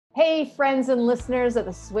Hey, friends and listeners of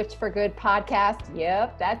the Switch for Good podcast.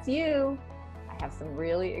 Yep, that's you. I have some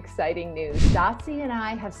really exciting news. Dotsie and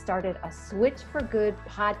I have started a Switch for Good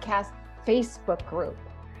podcast Facebook group.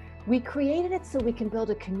 We created it so we can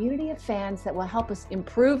build a community of fans that will help us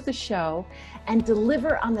improve the show and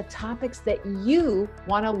deliver on the topics that you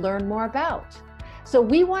want to learn more about. So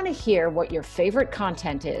we want to hear what your favorite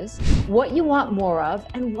content is, what you want more of,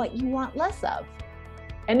 and what you want less of.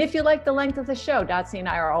 And if you like the length of the show, Dotsie and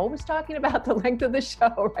I are always talking about the length of the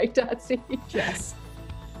show, right, Dotsie? Yes.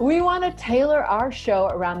 We want to tailor our show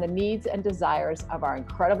around the needs and desires of our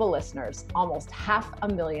incredible listeners, almost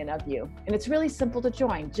 500,000 of you. And it's really simple to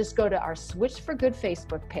join. Just go to our Switch for Good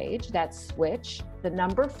Facebook page. That's Switch, the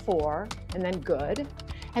number 4, and then Good.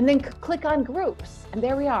 And then click on groups. And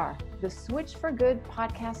there we are, the Switch for Good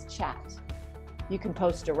podcast chat. You can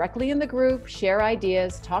post directly in the group, share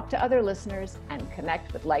ideas, talk to other listeners, and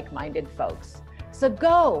connect with like-minded folks. So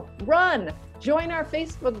go, run, join our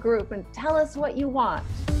Facebook group and tell us what you want.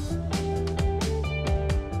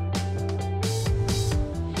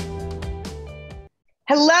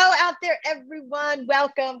 Hello out there, everyone.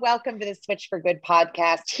 Welcome to the Switch for Good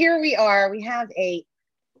podcast. Here we are. We have a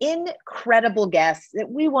incredible guest that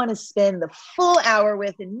we want to spend the full hour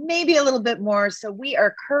with and maybe a little bit more. So we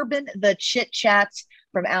are curbing the chit chats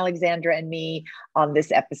from Alexandra and me on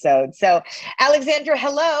this episode. So Alexandra,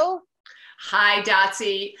 hello. Hi,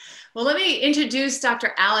 Dotsie. Well, let me introduce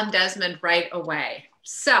Dr. Alan Desmond right away.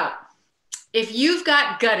 So if you've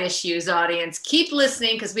got gut issues, audience, keep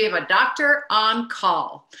listening because we have a doctor on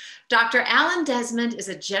call. Dr. Alan Desmond is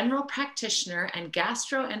a general practitioner and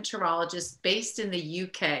gastroenterologist based in the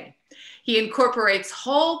UK. He incorporates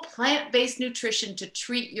whole plant-based nutrition to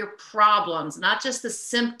treat your problems, not just the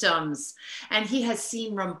symptoms. And he has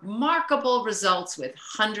seen remarkable results with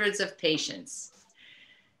hundreds of patients.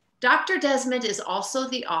 Dr. Desmond is also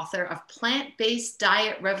the author of Plant-Based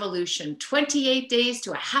Diet Revolution, 28 Days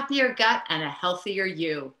to a Happier Gut and a Healthier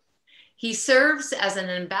You. He serves as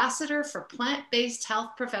an ambassador for Plant-Based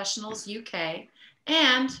Health Professionals UK.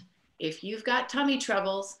 And if you've got tummy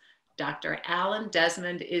troubles, Dr. Alan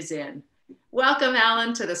Desmond is in. Welcome,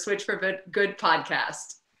 Alan, to the Switch for Good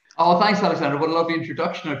podcast. Oh, thanks, Alexandra. What a lovely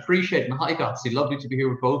introduction. I appreciate it. And hi, Dotsie. Lovely to be here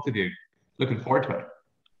with both of you. Looking forward to it.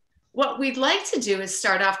 What we'd like to do is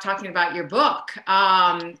start off talking about your book.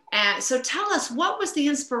 And so tell us, what was the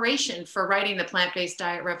inspiration for writing the Plant-Based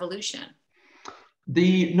Diet Revolution?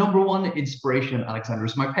 The number one inspiration, Alexandra,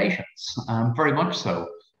 is my patients, very much so.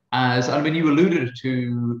 As I mean, you alluded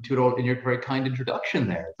to it all in your very kind introduction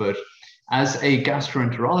there, but as a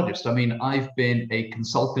gastroenterologist, I mean, I've been a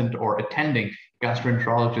consultant or attending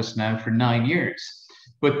gastroenterologist now for 9 years.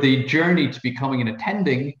 But the journey to becoming an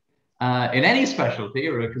attending in any specialty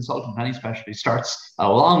or a consultant in any specialty starts a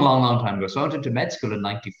long time ago. So I went into med school in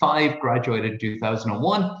 95, graduated in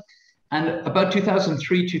 2001, and about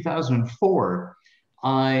 2003, 2004,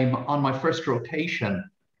 I'm on my first rotation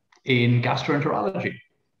in gastroenterology.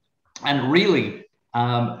 And really,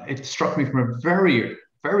 it struck me from a very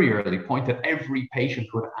early point that every patient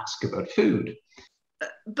would ask about food.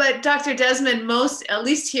 But Dr. Desmond, at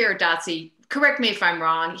least here, Dotsie, correct me if I'm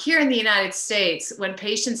wrong, here in the United States, when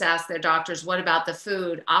patients ask their doctors, what about the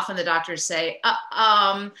food? Often the doctors say,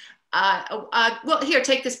 well, here,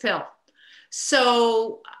 take this pill.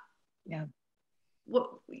 So yeah,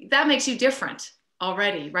 that makes you different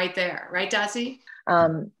already right there, right, Dotsie?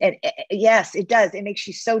 Yes, it does. It makes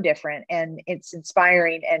you so different and it's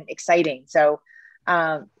inspiring and exciting. So,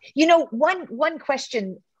 one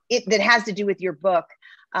question that has to do with your book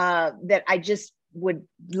that I just would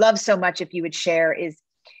love so much if you would share is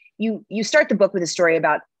you start the book with a story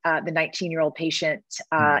about the 19-year-old patient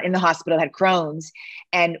in the hospital had Crohn's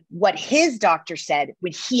and what his doctor said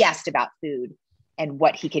when he asked about food and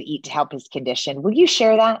what he could eat to help his condition. Will you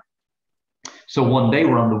share that? So one day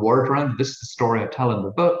we're on the ward round. This is the story I tell in the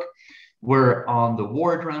book. We're on the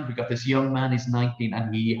ward round. We've got this young man, he's 19,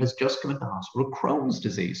 and he has just come into hospital with Crohn's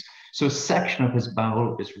disease. So a section of his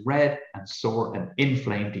bowel is red and sore and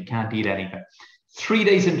inflamed. He can't eat anything. 3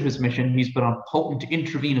 days into his mission, he's been on potent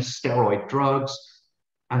intravenous steroid drugs.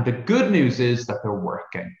 And the good news is that they're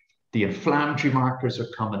working. The inflammatory markers are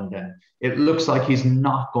coming down. It looks like he's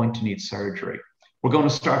not going to need surgery. We're going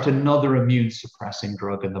to start another immune suppressing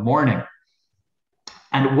drug in the morning.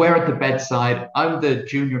 And we're at the bedside. I'm the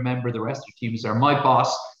junior member. The rest of the team is there. My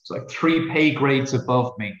boss, it's like 3 pay grades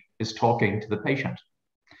above me, is talking to the patient.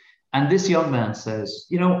 And this young man says,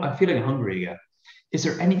 I'm feeling hungry again. Is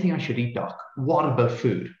there anything I should eat, doc? What about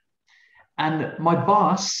food? And my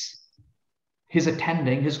boss, his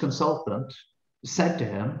consultant, said to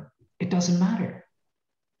him, it doesn't matter.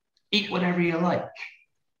 Eat whatever you like.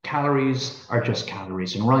 Calories are just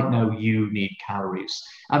calories. And right now you need calories.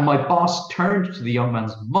 And my boss turned to the young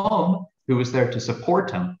man's mom, who was there to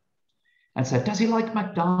support him, and said, does he like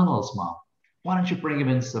McDonald's, Mom? Why don't you bring him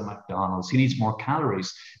into the McDonald's? He needs more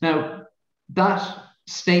calories. Now, that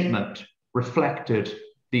statement reflected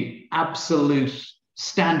the absolute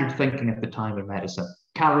standard thinking at the time in medicine.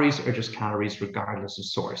 Calories are just calories, regardless of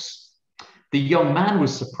source. The young man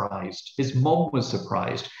was surprised. His mum was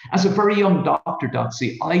surprised. As a very young doctor,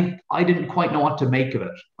 Dotsy, I didn't quite know what to make of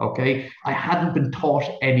it, okay? I hadn't been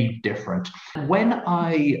taught any different. When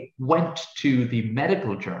I went to the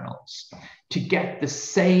medical journals to get the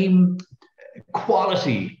same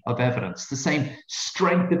quality of evidence, the same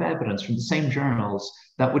strength of evidence from the same journals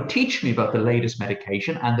that would teach me about the latest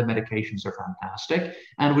medication, and the medications are fantastic,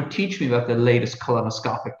 and would teach me about the latest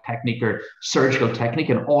colonoscopic technique or surgical technique,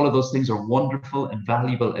 and all of those things are wonderful and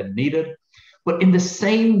valuable and needed. But in the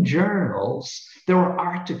same journals, there were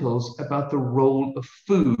articles about the role of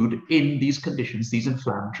food in these conditions, these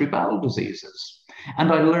inflammatory bowel diseases.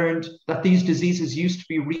 And I learned that these diseases used to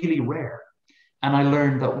be really rare. And I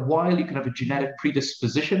learned that while you can have a genetic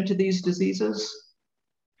predisposition to these diseases,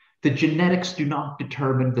 the genetics do not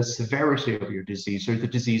determine the severity of your disease or the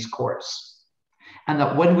disease course. And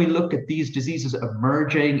that when we look at these diseases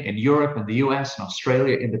emerging in Europe and the US and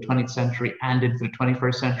Australia in the 20th century and into the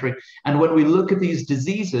 21st century, and when we look at these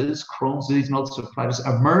diseases, Crohn's disease and ulcerative colitis,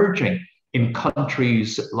 emerging in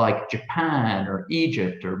countries like Japan or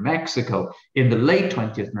Egypt or Mexico in the late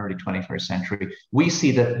 20th and early 21st century, we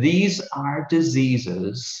see that these are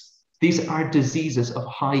diseases of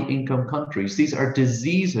high-income countries. These are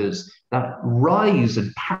diseases that rise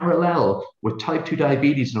in parallel with type 2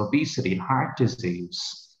 diabetes and obesity and heart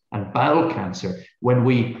disease and bowel cancer when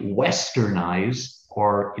we westernize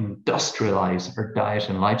or industrialize our diet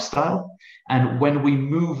and lifestyle. And when we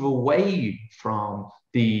move away from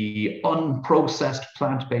the unprocessed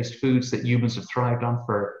plant-based foods that humans have thrived on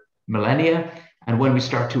for millennia, and when we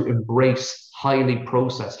start to embrace highly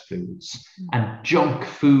processed foods and junk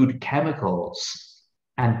food chemicals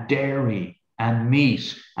and dairy and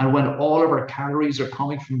meat, and when all of our calories are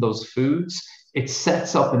coming from those foods, it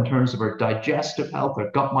sets up in terms of our digestive health,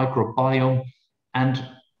 our gut microbiome, and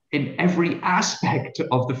in every aspect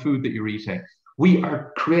of the food that you're eating, we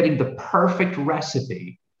are creating the perfect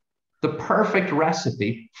recipe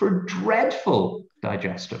for dreadful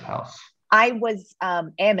digestive health. I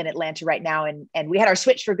am in Atlanta right now, and we had our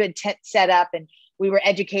Switch for Good tent set up, and we were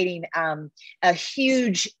educating a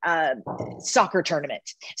huge soccer tournament.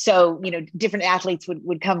 So, different athletes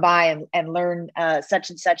would come by and learn such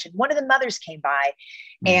and such. And one of the mothers came by,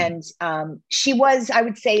 and she was, I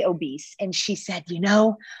would say, obese. And she said,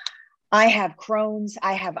 I have Crohn's,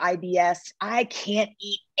 I have IBS, I can't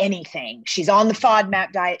eat anything. She's on the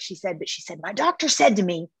FODMAP diet, she said, my doctor said to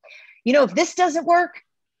me, if this doesn't work,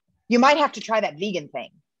 you might have to try that vegan thing.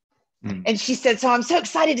 And she said, so I'm so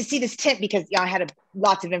excited to see this tent because I had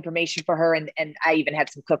lots of information for her. And I even had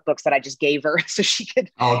some cookbooks that I just gave her so she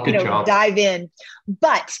could, dive in.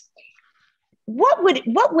 But what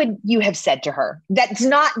would you have said to her? That's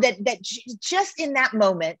not that just in that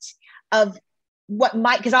moment of what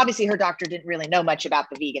might, because obviously her doctor didn't really know much about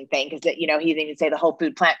the vegan thing, because he didn't even say the whole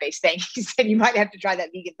food plant-based thing. He said, you might have to try that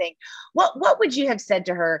vegan thing. What would you have said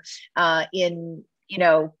to her in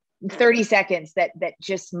 30 seconds that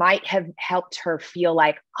just might have helped her feel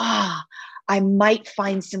like, I might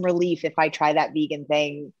find some relief if I try that vegan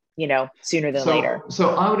thing, sooner than later? So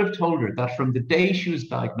I would have told her that from the day she was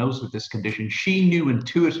diagnosed with this condition, she knew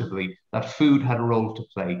intuitively that food had a role to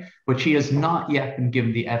play, but she has not yet been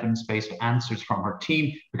given the evidence-based answers from her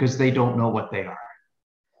team because they don't know what they are.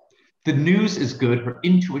 The news is good. Her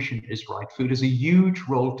intuition is right. Food has a huge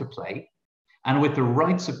role to play. And with the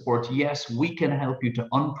right support, yes, we can help you to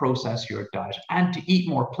unprocess your diet and to eat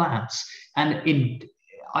more plants. And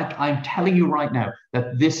I'm telling you right now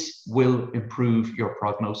that this will improve your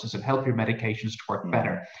prognosis and help your medications to work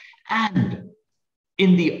better. And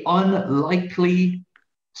in the unlikely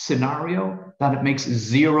scenario that it makes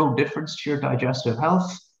zero difference to your digestive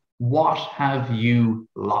health, what have you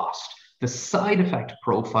lost? The side effect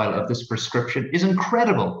profile of this prescription is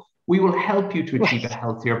incredible. We will help you to achieve a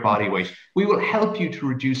healthier body weight. We will help you to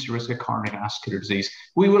reduce your risk of coronary vascular disease.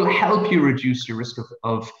 We will help you reduce your risk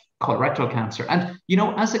of colorectal cancer. And,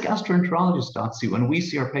 as a gastroenterologist, Dotsy, when we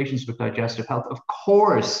see our patients with digestive health, of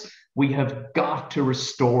course, we have got to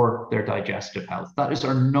restore their digestive health. That is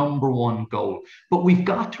our number one goal. But we've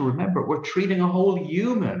got to remember, we're treating a whole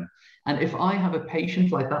human. And if I have a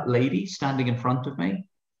patient like that lady standing in front of me,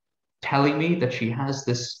 telling me that she has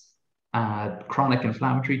this chronic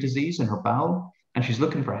inflammatory disease in her bowel, and she's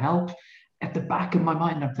looking for help, at the back of my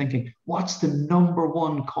mind, I'm thinking, what's the number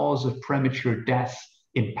one cause of premature death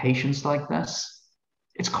in patients like this?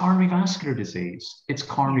 It's coronary vascular disease. It's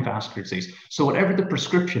coronary vascular disease. So whatever the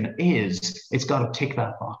prescription is, it's got to tick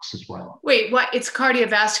that box as well. Wait, what? It's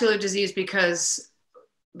cardiovascular disease because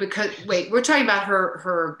wait, we're talking about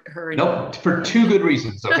her. No, for two good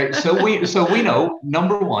reasons. Okay, so we know,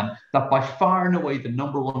 number one, that by far and away the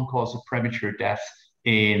number one cause of premature death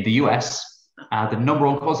in the US, the number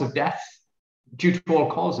one cause of death due to all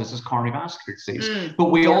causes is coronary vascular disease. But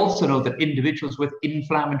we also know that individuals with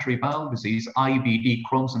inflammatory bowel disease, IBD,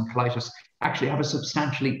 Crohn's and colitis, actually have a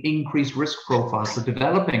substantially increased risk profile for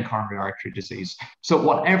developing coronary artery disease. So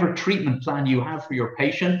whatever treatment plan you have for your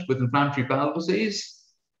patient with inflammatory bowel disease,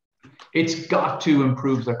 it's got to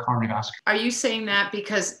improve their coronary vascular. Are you saying that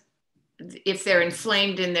because if they're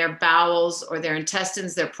inflamed in their bowels or their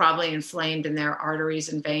intestines, they're probably inflamed in their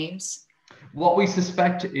arteries and veins? What we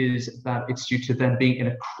suspect is that it's due to them being in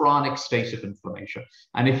a chronic state of inflammation.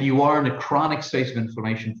 And if you are in a chronic state of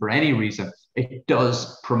inflammation for any reason, it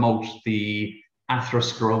does promote the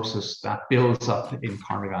atherosclerosis that builds up in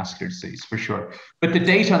coronary vascular disease, for sure. But the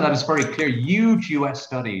data on that is very clear. Huge US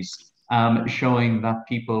studies showing that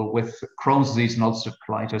people with Crohn's disease and ulcerative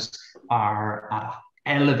colitis are at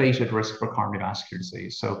elevated risk for coronary vascular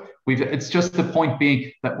disease. So it's just the point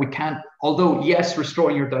being that we can't, although yes,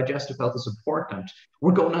 restoring your digestive health is important,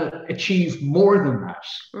 we're going to achieve more than that.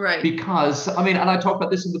 Right. Because, I mean, and I talk about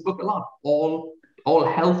this in the book a lot, all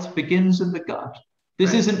health begins in the gut.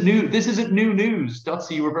 This isn't new. This isn't new news.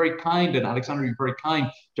 Dotsie, you were very kind, and Alexandra, you were very kind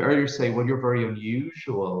to earlier say, well, you're very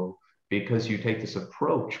unusual because you take this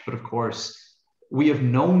approach. But of course, we have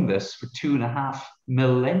known this for 2.5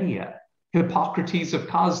 millennia. Hippocrates of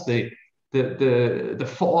Cos, the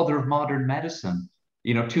father of modern medicine,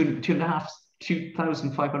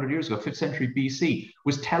 2,500 years ago, 5th century BC,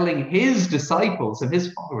 was telling his disciples and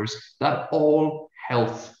his followers that all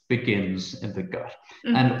health begins in the gut.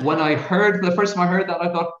 Mm-hmm. And when the first time I heard that, I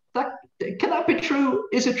thought, can that be true?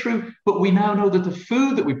 Is it true? But we now know that the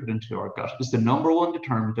food that we put into our gut is the number one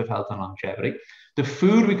determinant of health and longevity. The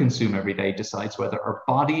food we consume every day decides whether our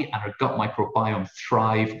body and our gut microbiome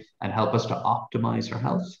thrive and help us to optimize our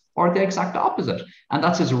health, or the exact opposite. And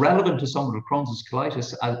that's as relevant to someone with Crohn's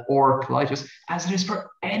colitis or colitis as it is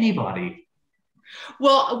for anybody.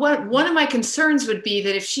 Well, one of my concerns would be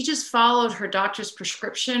that if she just followed her doctor's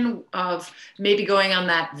prescription of maybe going on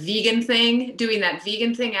that vegan thing, doing that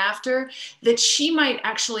vegan thing after, that she might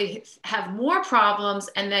actually have more problems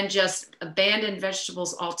and then just abandon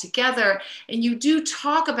vegetables altogether. And you do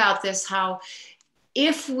talk about this, how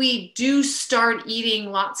if we do start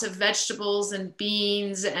eating lots of vegetables and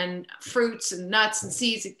beans and fruits and nuts and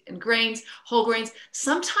seeds and grains, whole grains,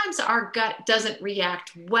 sometimes our gut doesn't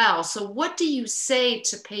react well. So what do you say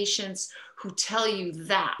to patients who tell you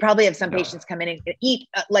that? Probably have some patients come in and eat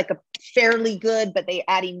like a fairly good, but they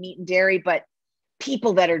adding meat and dairy, but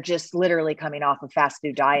people that are just literally coming off a fast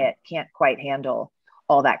food diet can't quite handle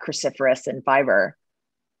all that cruciferous and fiber.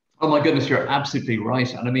 Oh my goodness, you're absolutely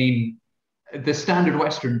right. And I mean, the standard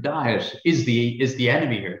Western diet is the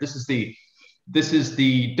enemy here. This is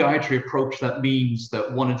the dietary approach that means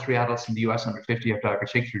that 1 in 3 adults in the US under 50 have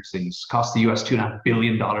diverticular disease, costs the US $2.5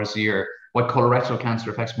 billion a year, why colorectal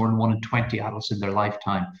cancer affects more than 1 in 20 adults in their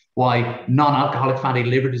lifetime, why non-alcoholic fatty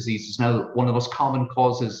liver disease is now one of the most common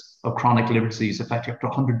causes of chronic liver disease, affecting up to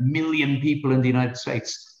 100 million people in the United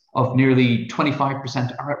States. Of nearly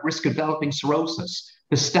 25% are at risk of developing cirrhosis.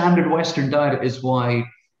 The standard Western diet is why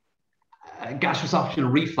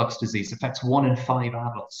gastroesophageal reflux disease affects 1 in 5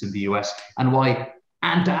 adults in the US, and why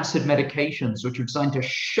antacid medications, which are designed to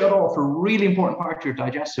shut off a really important part of your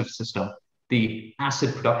digestive system, the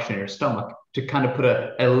acid production in your stomach, to kind of put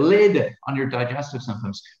a lid on your digestive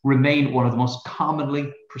symptoms, remain one of the most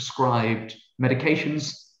commonly prescribed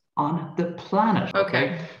medications on the planet.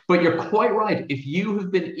 Okay. But you're quite right. If you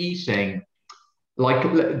have been eating like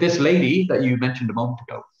this lady that you mentioned a moment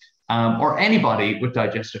ago, or anybody with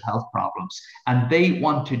digestive health problems, and they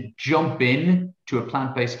want to jump in to a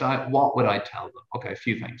plant-based diet, what would I tell them? Okay, a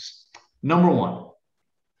few things. Number one,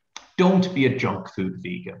 don't be a junk food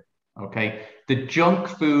vegan, okay? The junk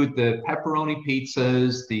food, the pepperoni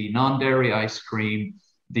pizzas, the non-dairy ice cream,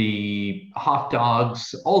 the hot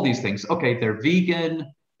dogs, all these things, okay, they're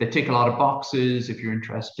vegan, they tick a lot of boxes if you're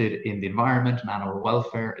interested in the environment and animal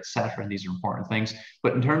welfare, etc., and these are important things.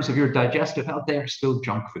 But in terms of your digestive health, they are still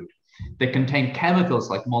junk food. They contain chemicals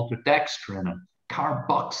like maltodextrin and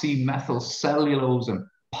carboxymethylcellulose and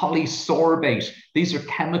polysorbate. These are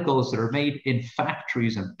chemicals that are made in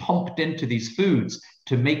factories and pumped into these foods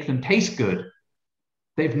to make them taste good.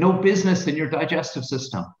 They have no business in your digestive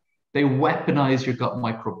system. They weaponize your gut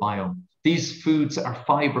microbiome. These foods are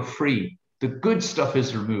fiber-free. The good stuff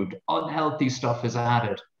is removed. Unhealthy stuff is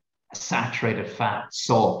added. Saturated fat,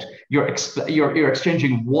 salt. You're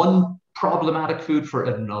exchanging one problematic food for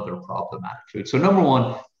another problematic food. So number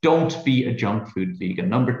one, don't be a junk food vegan.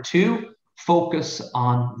 Number two, focus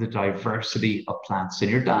on the diversity of plants in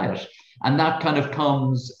your diet. And that kind of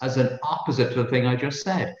comes as an opposite to the thing I just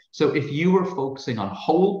said. So if you were focusing on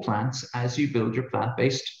whole plants as you build your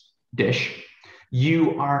plant-based dish,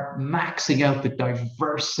 you are maxing out the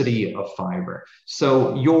diversity of fiber.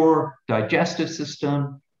 So your digestive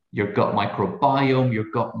system, your gut microbiome, your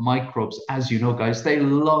gut microbes, as you know, guys, they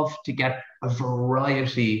love to get a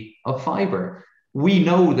variety of fiber. We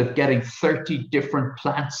know that getting 30 different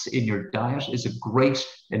plants in your diet is a great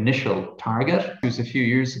initial target. It was a few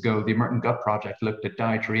years ago, the American Gut Project looked at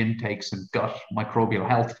dietary intakes and gut microbial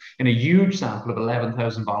health in a huge sample of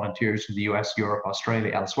 11,000 volunteers from the US, Europe,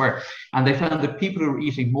 Australia, elsewhere. And they found that people who were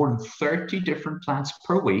eating more than 30 different plants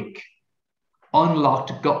per week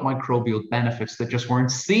unlocked gut microbial benefits that just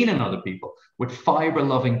weren't seen in other people, with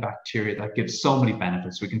fiber-loving bacteria that gives so many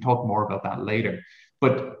benefits. We can talk more about that later.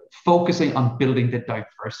 But focusing on building the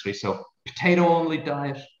diversity. So potato-only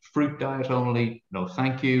diet, fruit diet only, no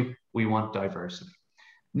thank you. We want diversity.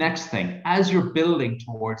 Next thing, as you're building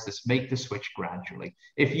towards this, make the switch gradually.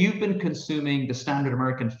 If you've been consuming the standard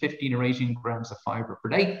American 15 or 18 grams of fiber per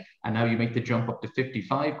day, and now you make the jump up to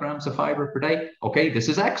 55 grams of fiber per day, okay, this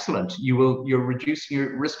is excellent. You're reducing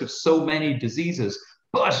your risk of so many diseases,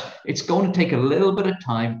 but it's going to take a little bit of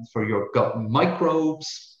time for your gut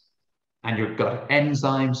microbes and your gut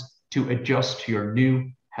enzymes to adjust to your new,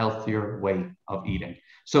 healthier way of eating.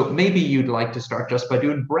 So maybe you'd like to start just by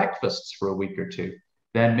doing breakfasts for a week or two.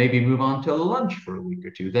 Then maybe move on to lunch for a week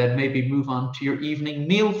or two. Then maybe move on to your evening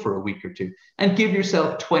meal for a week or two. And give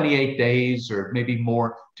yourself 28 days or maybe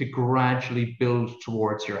more to gradually build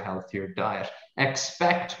towards your healthier diet.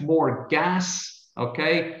 Expect more gas,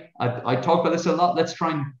 okay? I talk about this a lot. Let's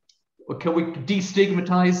try and, can we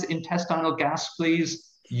destigmatize intestinal gas, please?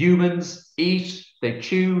 Humans eat, they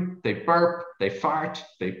chew, they burp, they fart,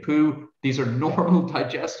 they poo. These are normal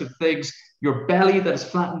digestive things. Your belly that is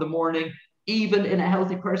flat in the morning, even in a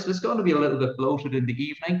healthy person, is going to be a little bit bloated in the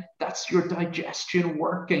evening. That's your digestion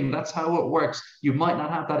working. That's how it works. You might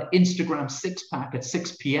not have that Instagram six-pack at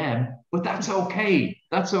 6 p.m., but that's okay.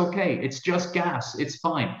 That's okay. It's just gas. It's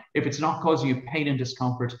fine. If it's not causing you pain and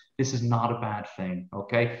discomfort, this is not a bad thing,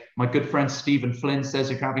 okay? My good friend Stephen Flynn says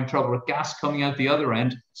if you're having trouble with gas coming out the other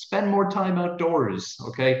end, spend more time outdoors,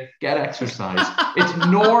 okay? Get exercise. It's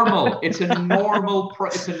normal. It's a normal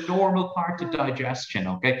part of digestion,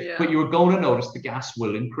 okay? Yeah. But you're going to notice the gas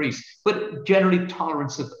will increase. But generally,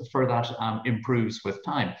 tolerance for that improves with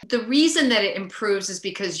time. The reason that it improves is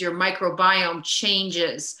because your microbiome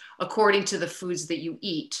changes according to the foods that you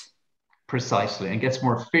eat. Precisely, and gets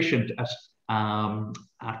more efficient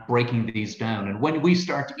at breaking these down. And when we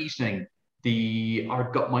start eating,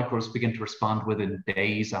 our gut microbes begin to respond within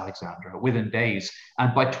days, Alexandra, within days.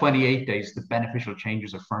 And by 28 days, the beneficial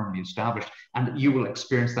changes are firmly established. And you will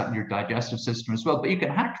experience that in your digestive system as well. But you can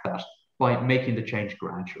hack that by making the change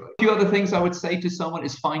gradually. A few other things I would say to someone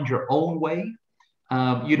is find your own way.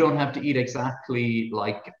 You don't have to eat exactly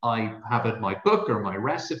like I have in my book or my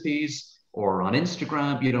recipes or on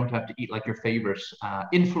Instagram. You don't have to eat like your favorite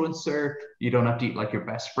influencer. You don't have to eat like your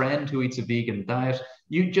best friend who eats a vegan diet.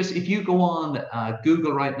 If you go on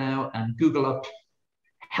Google right now and Google up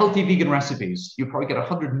healthy vegan recipes, you probably get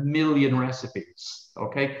 100 million recipes,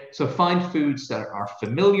 okay? So find foods that are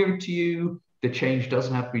familiar to you. The change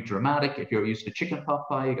doesn't have to be dramatic. If you're used to chicken pot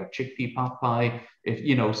pie, you got chickpea pot pie.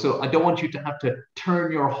 So I don't want you to have to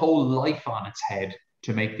turn your whole life on its head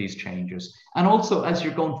to make these changes. And also, as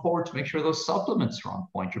you're going forward, to make sure those supplements are on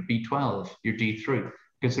point, your B12, your D3,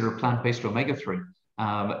 consider plant-based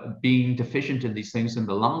omega-3. Being deficient in these things in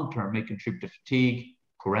the long term may contribute to fatigue,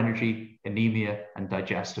 poor energy, anemia, and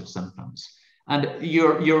digestive symptoms. And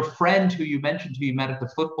your friend who you mentioned, who you met at the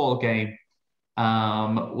football game,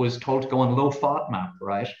 was told to go on low FODMAP,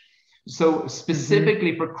 right? So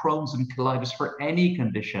specifically for Crohn's and colitis, for any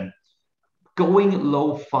condition, going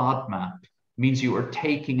low FODMAP means you are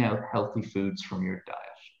taking out healthy foods from your diet.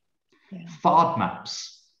 Yeah.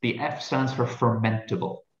 FODMAPs, the F stands for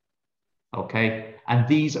fermentable, okay? And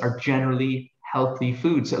these are generally healthy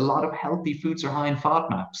foods. A lot of healthy foods are high in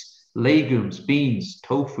FODMAPs. Legumes, beans,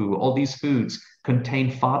 tofu, all these foods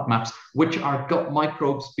contain FODMAPs, which our gut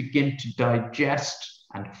microbes begin to digest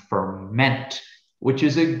and ferment, which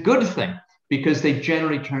is a good thing because they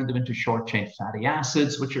generally turn them into short-chain fatty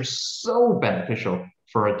acids, which are so beneficial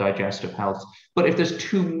for a digestive health. But if there's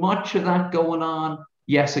too much of that going on,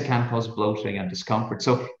 yes, it can cause bloating and discomfort.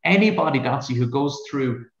 So anybody, Dotsy, who goes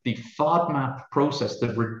through the FODMAP process,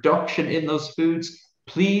 the reduction in those foods,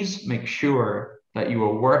 please make sure that you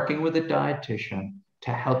are working with a dietitian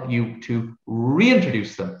to help you to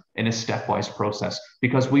reintroduce them in a stepwise process,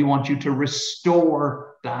 because we want you to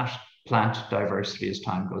restore that plant diversity as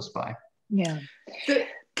time goes by. Yeah. So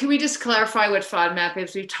can we just clarify what FODMAP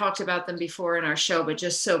is? We've talked about them before in our show, but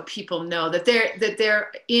just so people know that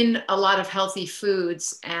they're in a lot of healthy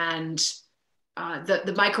foods, and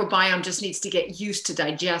the microbiome just needs to get used to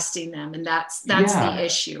digesting them, and that's the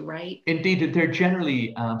issue, right? Indeed, they're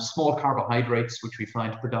generally small carbohydrates, which we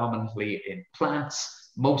find predominantly in plants.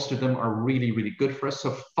 Most of them are really, really good for us.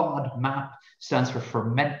 So FODMAP stands for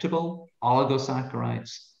fermentable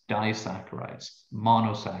oligosaccharides, disaccharides,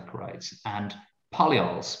 monosaccharides, and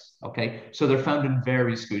polyols. Okay, so they're found in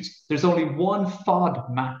various foods. There's only one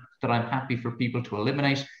FODMAP that I'm happy for people to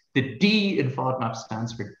eliminate. The D in FODMAP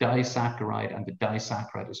stands for disaccharide, and the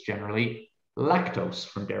disaccharide is generally lactose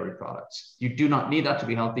from dairy products. You do not need that to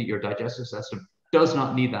be healthy. Your digestive system does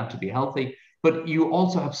not need that to be healthy. But you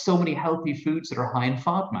also have so many healthy foods that are high in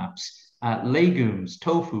FODMAPs. Legumes,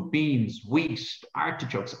 tofu, beans, wheat,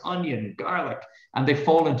 artichokes, onion, garlic, and they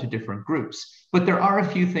fall into different groups. But there are a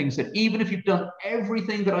few things that even if you've done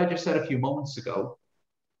everything that I just said a few moments ago,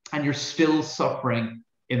 and you're still suffering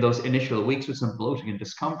in those initial weeks with some bloating and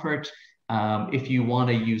discomfort, if you want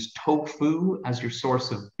to use tofu as your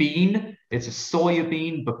source of bean, it's a soya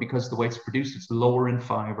bean, but because the way it's produced, it's lower in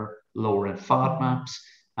fiber, lower in FODMAPs.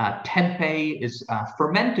 Tempeh is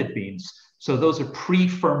fermented beans. So those are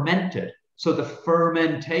pre-fermented. So the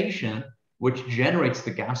fermentation, which generates the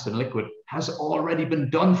gas and liquid, has already been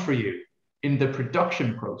done for you in the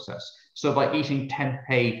production process. So by eating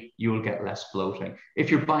tempeh, you will get less bloating. If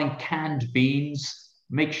you're buying canned beans,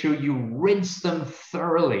 make sure you rinse them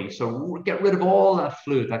thoroughly. So get rid of all that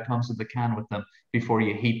fluid that comes in the can with them before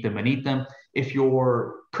you heat them and eat them. If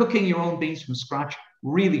you're cooking your own beans from scratch,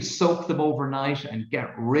 really soak them overnight and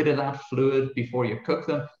get rid of that fluid before you cook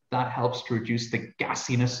them. That helps to reduce the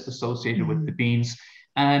gassiness associated with the beans.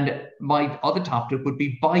 And my other top tip would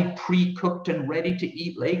be buy pre-cooked and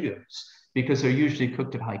ready-to-eat legumes, because they're usually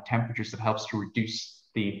cooked at high temperatures. That helps to reduce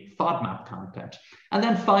the FODMAP content. And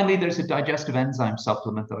then finally, there's a digestive enzyme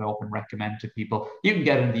supplement that I often recommend to people. You can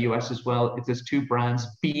get it in the US as well. There's two brands,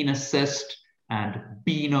 Bean Assist and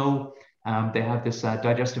Beano. They have this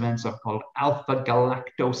digestive enzyme called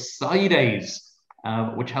alpha-galactosidase,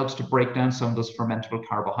 which helps to break down some of those fermentable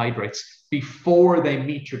carbohydrates before they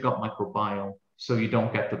meet your gut microbiome, so you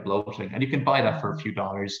don't get the bloating. And you can buy that for a few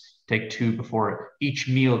dollars. Take two before each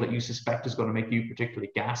meal that you suspect is going to make you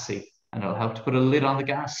particularly gassy, and it'll help to put a lid on the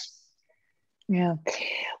gas. Yeah,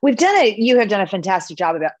 you have done a fantastic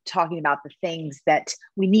job about talking about the things that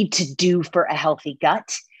we need to do for a healthy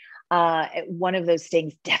gut. One of those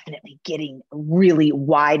things, definitely getting a really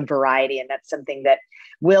wide variety. And that's something that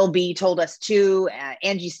Will B told us too,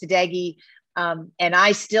 Angie Sadeghi. And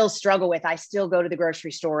I still struggle with, I still go to the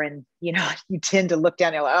grocery store and, you tend to look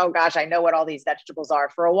down and like, oh gosh, I know what all these vegetables are.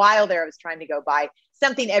 For a while there, I was trying to go buy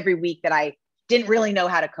something every week that I didn't really know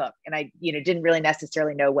how to cook. And I, didn't really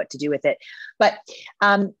necessarily know what to do with it. But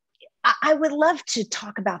I would love to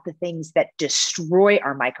talk about the things that destroy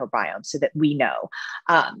our microbiome so that we know.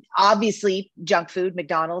 Obviously, junk food,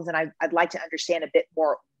 McDonald's, and I'd like to understand a bit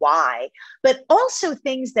more why, but also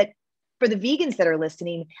things that, for the vegans that are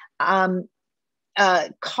listening,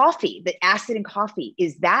 coffee, the acid in coffee,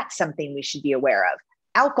 is that something we should be aware of?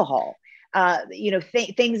 Alcohol,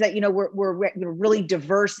 things that, we're really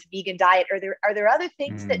diverse vegan diet. Are there other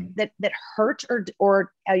things that hurt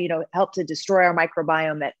or help to destroy our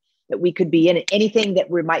microbiome that we could be in? Anything that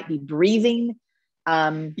we might be breathing,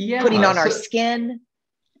 putting on our skin?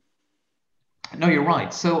 No, you're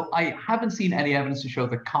right. So I haven't seen any evidence to show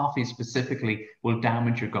that coffee specifically will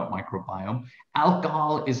damage your gut microbiome.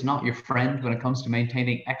 Alcohol is not your friend when it comes to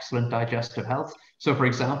maintaining excellent digestive health. So for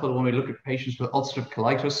example, when we look at patients with ulcerative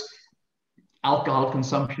colitis, alcohol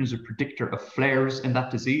consumption is a predictor of flares in that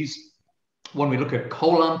disease. When we look at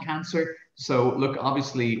colon cancer, so look,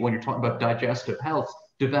 obviously, when you're talking about digestive health,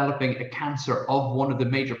 developing a cancer of one of the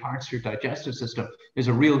major parts of your digestive system is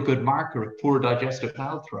a real good marker of poor digestive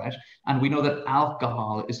health, right? And we know that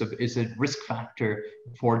alcohol is a risk factor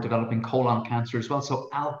for developing colon cancer as well. So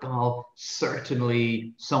alcohol,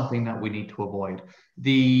 certainly something that we need to avoid.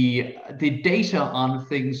 The data on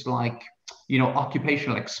things like,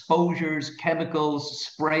 occupational exposures, chemicals,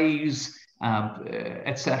 sprays,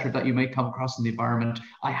 etc., that you may come across in the environment,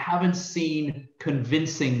 I haven't seen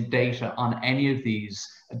convincing data on any of these,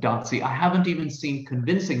 Dotsy. I haven't even seen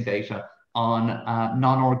convincing data on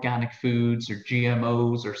non-organic foods or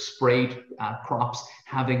GMOs or sprayed crops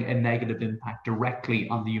having a negative impact directly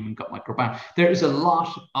on the human gut microbiome. There is a lot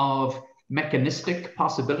of mechanistic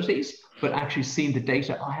possibilities, but actually seeing the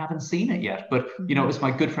data, I haven't seen it yet. But, you know, as my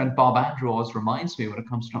good friend Bob Andrew always reminds me when it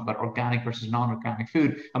comes to talking about organic versus non-organic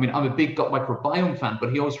food, I mean, I'm a big gut microbiome fan,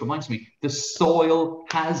 but he always reminds me the soil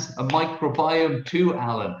has a microbiome too,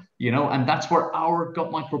 Alan, you know, and that's where our gut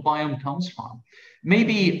microbiome comes from.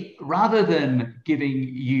 Maybe rather than giving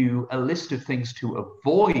you a list of things to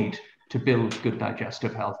avoid to build good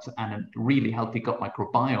digestive health and a really healthy gut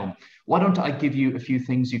microbiome, why don't I give you a few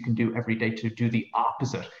things you can do every day to do the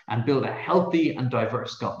opposite and build a healthy and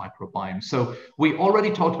diverse gut microbiome? So we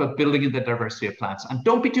already talked about building in the diversity of plants. And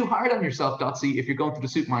don't be too hard on yourself, Dotsie, if you're going to the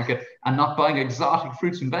supermarket and not buying exotic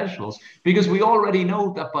fruits and vegetables, because we already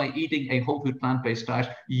know that by eating a whole food plant-based diet,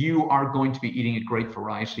 you are going to be eating a great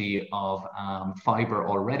variety of fiber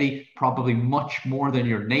already, probably much more than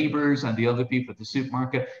your neighbors and the other people at the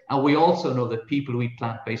supermarket. And we also know that people who eat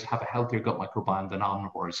plant-based have a healthier gut microbiome than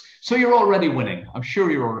omnivores. So you're already winning. I'm sure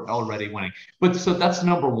you're already winning. But so that's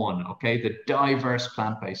number one, okay? The diverse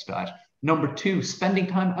plant-based diet. Number two, spending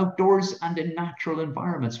time outdoors and in natural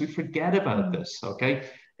environments. We forget about this, okay?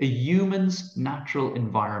 A human's natural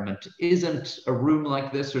environment isn't a room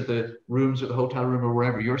like this or the rooms or the hotel room or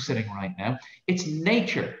wherever you're sitting right now. It's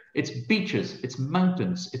nature, it's beaches, it's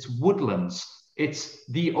mountains, it's woodlands, it's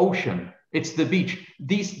the ocean, it's the beach.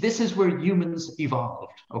 This is where humans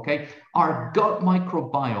evolved, okay? Our gut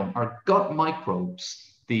microbiome, our gut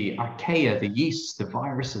microbes, the archaea, the yeasts, the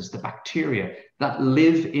viruses, the bacteria that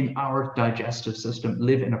live in our digestive system,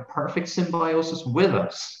 live in a perfect symbiosis with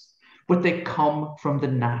us, but they come from the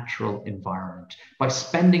natural environment. By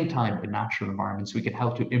spending time in natural environments, we can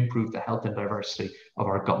help to improve the health and diversity of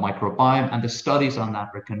our gut microbiome, and the studies on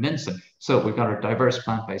that are convincing. So we've got our diverse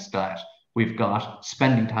plant-based diet, we've got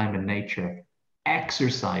spending time in nature,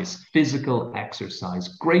 exercise, physical exercise,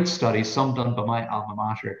 great studies, some done by my alma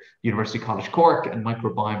mater, University College Cork and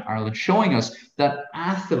Microbiome Ireland, showing us that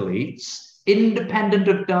athletes, independent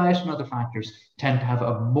of diet and other factors, tend to have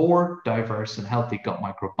a more diverse and healthy gut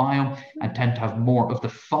microbiome and tend to have more of the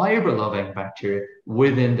fiber-loving bacteria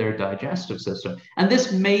within their digestive system. And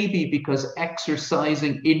this may be because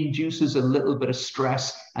exercising induces a little bit of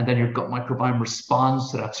stress, and then your gut microbiome responds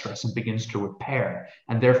to that stress and begins to repair.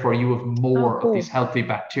 And therefore, you have more of these healthy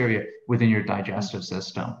bacteria within your digestive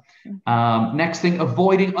system. Next thing,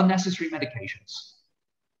 avoiding unnecessary medications.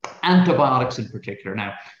 Antibiotics in particular.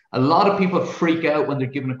 Now, a lot of people freak out when they're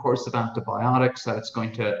given a course of antibiotics that it's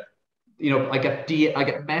going to, you know, I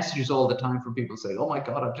get messages all the time from people saying, oh my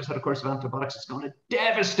God, I've just had a course of antibiotics. It's going to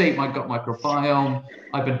devastate my gut microbiome.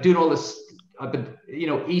 I've been doing all this, I've been, you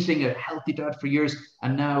know, eating a healthy diet for years,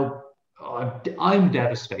 and now I'm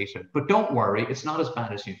devastated. But don't worry, it's not as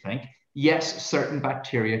bad as you think. Yes, certain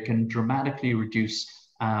bacteria can dramatically reduce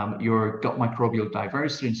your gut microbial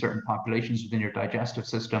diversity in certain populations within your digestive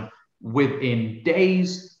system within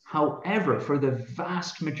days. However, for the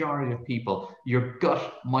vast majority of people, your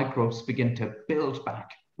gut microbes begin to build back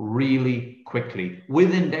really quickly.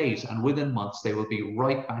 Within days and within months, they will be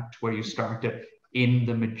right back to where you started in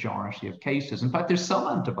the majority of cases. In fact, there's some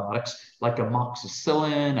antibiotics like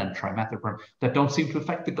amoxicillin and trimethoprim that don't seem to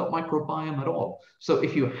affect the gut microbiome at all. So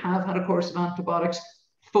if you have had a course of antibiotics,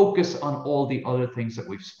 focus on all the other things that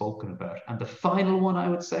we've spoken about. And the final one, I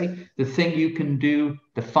would say, the thing you can do,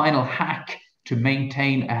 the final hack to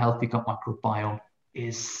maintain a healthy gut microbiome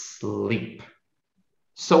is sleep.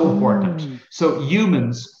 So important. So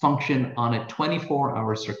humans function on a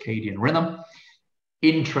 24-hour circadian rhythm.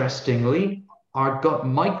 Interestingly, our gut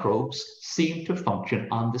microbes seem to function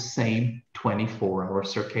on the same 24-hour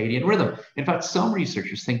circadian rhythm. In fact, some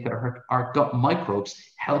researchers think that our gut microbes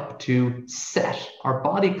help to set our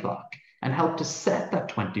body clock and help to set that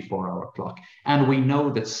 24-hour clock. And we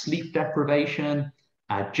know that sleep deprivation,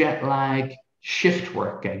 jet lag, shift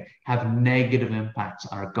working have negative impacts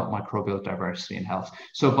on our gut microbial diversity and health.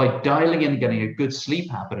 So by dialing in, getting a good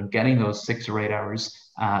sleep habit and getting those 6 or 8 hours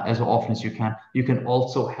as often as you can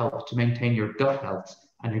also help to maintain your gut health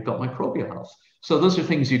and your gut microbial health. So those are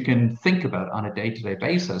things you can think about on a day-to-day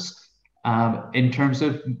basis in terms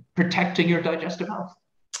of protecting your digestive health.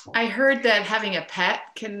 I heard that having a pet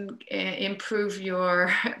can improve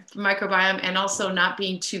your microbiome, and also not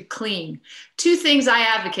being too clean. Two things I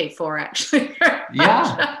advocate for, actually.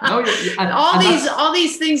 Yeah. No, all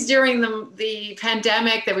these things during the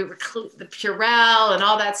pandemic that we were the Purell and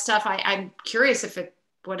all that stuff. I'm curious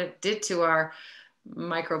what it did to our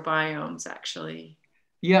microbiomes, actually.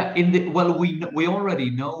 Yeah, we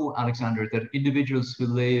already know, Alexander, that individuals who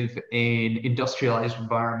live in industrialized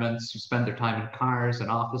environments, who spend their time in cars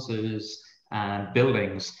and offices and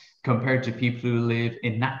buildings, compared to people who live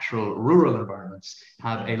in natural rural environments,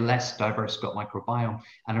 have a less diverse gut microbiome.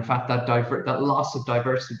 And in fact, that loss of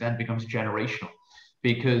diversity then becomes generational,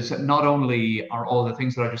 because not only are all the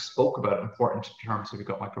things that I just spoke about important in terms of your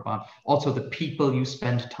gut microbiome, also the people you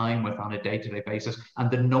spend time with on a day-to-day basis,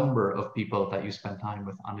 and the number of people that you spend time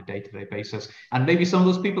with on a day-to-day basis. And maybe some of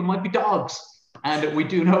those people might be dogs. And we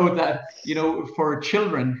do know that, for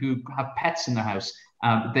children who have pets in the house,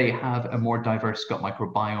 they have a more diverse gut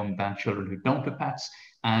microbiome than children who don't have pets.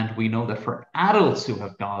 And we know that for adults who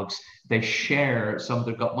have dogs, they share some of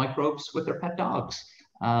their gut microbes with their pet dogs.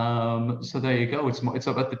 So there you go. It's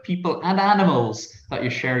about the people and animals that you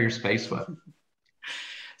share your space with.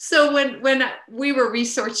 So when we were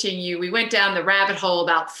researching you, we went down the rabbit hole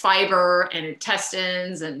about fiber and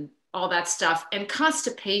intestines and all that stuff, and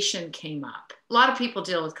constipation came up. A lot of people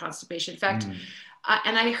deal with constipation. In fact,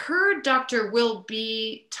 and I heard Dr. Will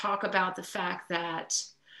B talk about the fact that,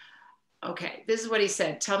 okay, this is what he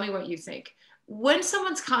said. Tell me what you think. When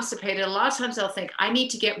someone's constipated, a lot of times they'll think, I need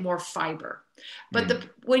to get more fiber. But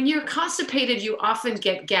when you're constipated, you often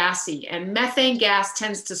get gassy, and methane gas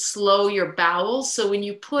tends to slow your bowels. So when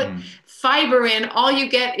you put fiber in, all you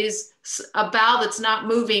get is a bowel that's not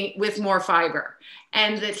moving with more fiber.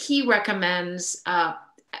 And that he recommends,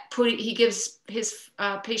 he gives his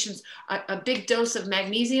patients a big dose of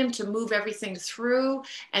magnesium to move everything through.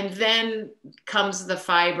 And then comes the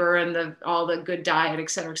fiber and all the good diet, et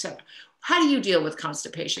cetera, et cetera. How do you deal with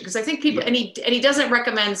constipation? Because I think people, and he doesn't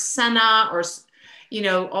recommend senna or,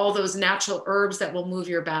 all those natural herbs that will move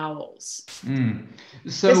your bowels.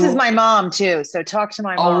 So this is my mom too. So talk to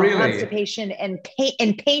my mom. Really? Constipation and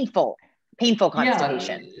painful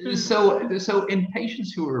constipation. Yeah. So in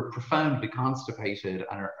patients who are profoundly constipated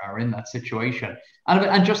and are in that situation,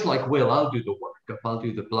 and just like Will, I'll do the workup. I'll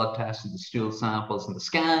do the blood tests and the stool samples and the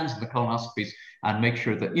scans and the colonoscopies, and make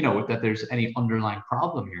sure that that there's any underlying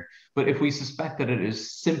problem here. But if we suspect that it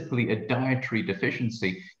is simply a dietary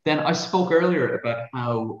deficiency, then I spoke earlier about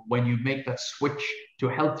how when you make that switch to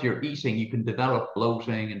healthier eating, you can develop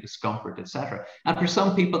bloating and discomfort, etc. And for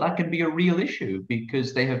some people, that can be a real issue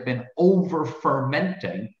because they have been over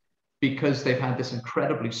fermenting because they've had this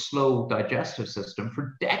incredibly slow digestive system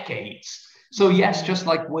for decades. So yes, just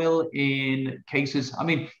like Will, in cases,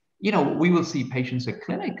 we will see patients at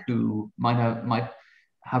clinic who might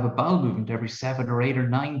have a bowel movement every 7 or 8 or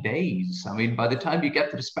 9 days. By the time you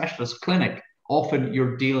get to the specialist clinic, often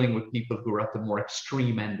you're dealing with people who are at the more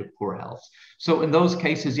extreme end of poor health. So in those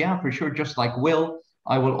cases, yeah, for sure, just like Will,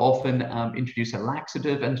 I will often introduce a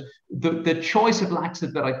laxative, and the choice of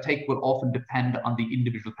laxative that I take will often depend on the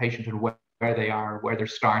individual patient and where they are, where they're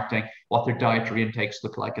starting, what their dietary intakes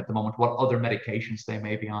look like at the moment, what other medications they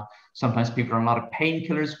may be on. Sometimes people are on a lot of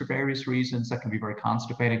painkillers for various reasons that can be very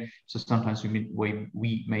constipating. So sometimes we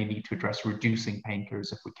may need to address reducing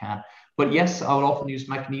painkillers if we can. But yes, I will often use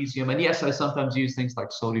magnesium. And yes, I sometimes use things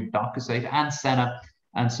like sodium doxosate and senna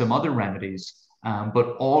and some other remedies.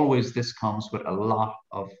 But always this comes with a lot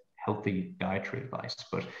of healthy dietary advice.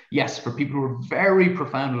 But yes, for people who are very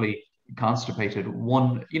profoundly constipated,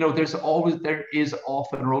 there is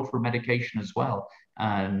often a role for medication as well.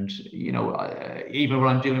 And even when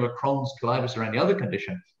I'm dealing with Crohn's, colitis, or any other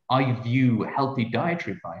condition, I view healthy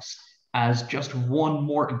dietary advice as just one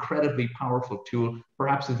more incredibly powerful tool,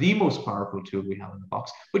 perhaps the most powerful tool we have in the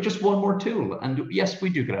box, but just one more tool. And yes, we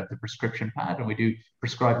do get out the prescription pad and we do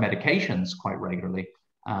prescribe medications quite regularly,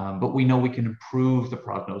 but we know we can improve the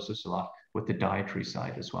prognosis a lot with the dietary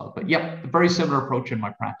side as well. But yeah, a very similar approach in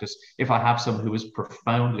my practice if I have someone who is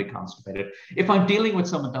profoundly constipated. If I'm dealing with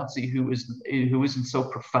someone, Dotsie, who isn't so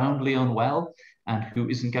profoundly unwell and who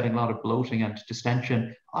isn't getting a lot of bloating and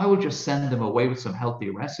distension, I will just send them away with some healthy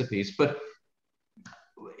recipes. But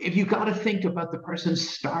if you got to think about the person's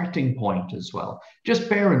starting point as well, just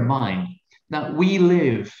bear in mind that we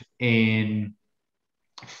live in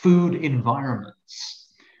food environments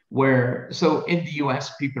so in the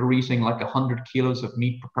US, people are eating like 100 kilos of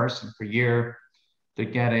meat per person per year. They're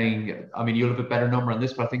getting, you'll have a better number on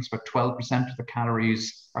this, but I think it's about 12% of the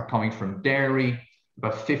calories are coming from dairy.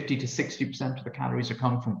 About 50 to 60% of the calories are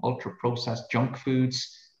coming from ultra-processed junk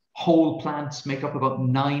foods. Whole plants make up about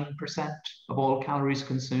 9% of all calories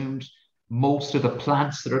consumed. Most of the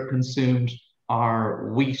plants that are consumed are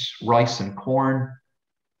wheat, rice, and corn.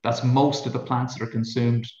 That's most of the plants that are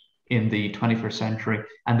consumed in the 21st century,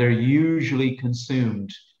 and they're usually consumed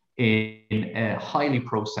in a highly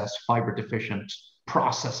processed, fiber-deficient,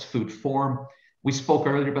 processed food form. We spoke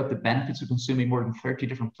earlier about the benefits of consuming more than 30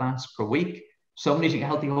 different plants per week. Someone eating a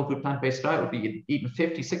healthy whole food plant-based diet would be eating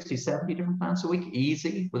 50, 60, 70 different plants a week,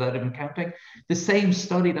 easy, without even counting. The same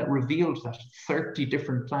study that revealed that 30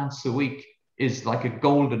 different plants a week is like a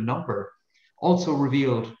golden number also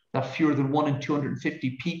revealed that fewer than 1 in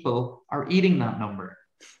 250 people are eating that number.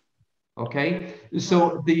 Okay,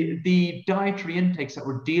 so the dietary intakes that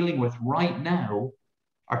we're dealing with right now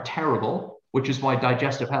are terrible, which is why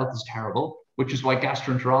digestive health is terrible, which is why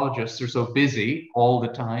gastroenterologists are so busy all the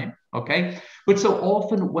time. Okay, but so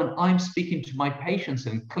often when I'm speaking to my patients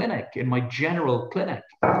in clinic, in my general clinic,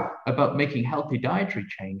 about making healthy dietary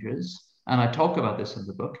changes, and I talk about this in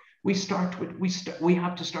the book, we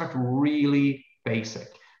have to start really basic.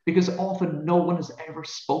 Because often no one has ever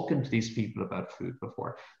spoken to these people about food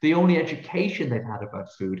before. The only education they've had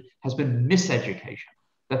about food has been miseducation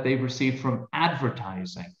that they've received from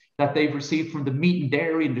advertising, that they've received from the meat and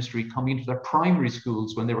dairy industry coming into their primary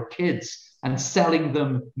schools when they were kids and selling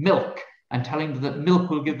them milk and telling them that milk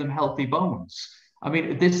will give them healthy bones. I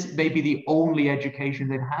mean, this may be the only education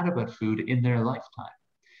they've had about food in their lifetime.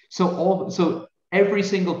 So every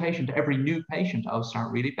single patient, every new patient, I'll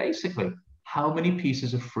start really basically. How many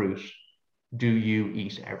pieces of fruit do you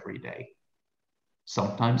eat every day?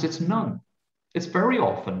 Sometimes it's none. It's very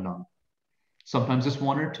often none. Sometimes it's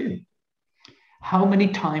 1 or 2. How many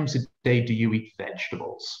times a day do you eat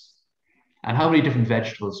vegetables? And how many different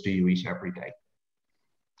vegetables do you eat every day?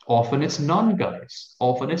 Often it's none, guys.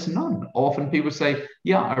 Often it's none. Often people say,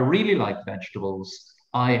 yeah, I really like vegetables.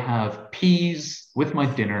 I have peas with my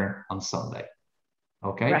dinner on Sunday.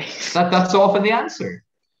 Okay, right. That's often the answer.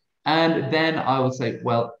 And then I would say,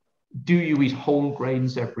 well, do you eat whole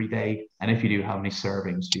grains every day? And if you do, how many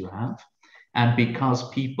servings do you have? And because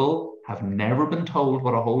people have never been told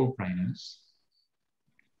what a whole grain is,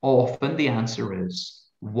 often the answer is,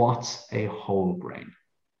 what's a whole grain?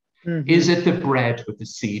 Mm-hmm. Is it the bread with the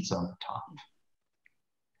seeds on the top?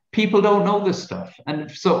 People don't know this stuff.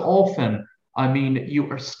 And so often, I mean,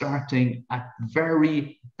 you are starting at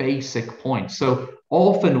very basic points. So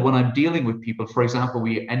often when I'm dealing with people, for example,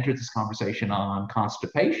 we entered this conversation on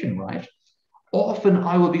constipation, right? Often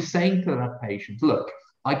I will be saying to that patient, look,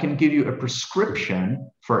 I can give you a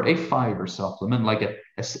prescription for a fiber supplement, like an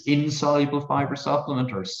insoluble fiber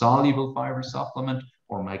supplement or a soluble fiber supplement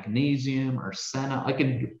or magnesium or senna. I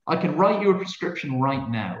can write you a prescription right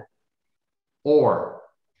now. Or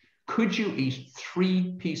could you eat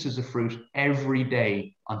 3 pieces of fruit every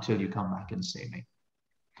day until you come back and see me?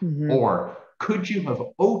 Mm-hmm. Or could you have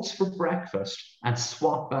oats for breakfast and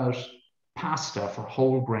swap out pasta for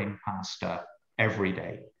whole grain pasta every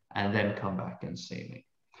day and then come back and see me?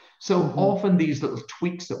 So often these little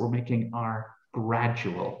tweaks that we're making are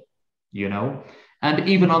gradual, you know? And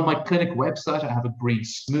even on my clinic website, I have a green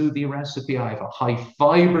smoothie recipe. I have a high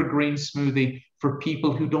fiber green smoothie for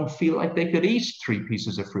people who don't feel like they could eat 3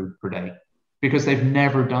 pieces of fruit per day because they've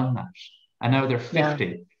never done that. And now they're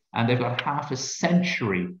 50 and they've got half a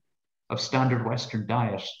century of standard Western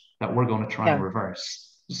diet that we're going to try and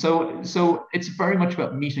reverse. So it's very much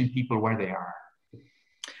about meeting people where they are.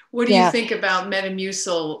 What do you think about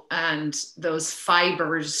Metamucil and those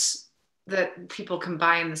fibers that people can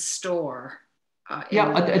buy in the store?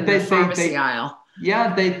 In the pharmacy aisle.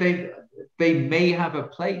 Yeah, they may have a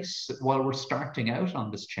place while we're starting out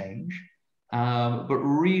on this change. But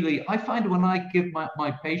really, I find when I give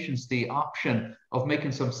my patients the option of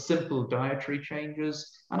making some simple dietary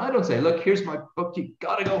changes, and I don't say, look, here's my book, you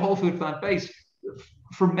got to go whole food plant-based.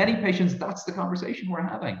 For many patients, that's the conversation we're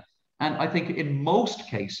having. And I think in most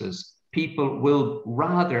cases, people will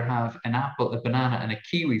rather have an apple, a banana, and a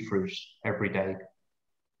kiwi fruit every day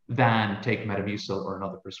than take Metamucil or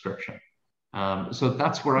another prescription. So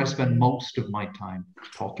that's where I spend most of my time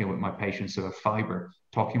talking with my patients about fiber,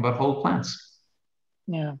 talking about whole plants.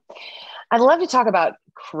 Yeah. I'd love to talk about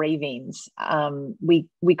cravings.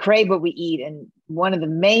 We crave what we eat. And one of the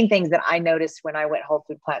main things that I noticed when I went whole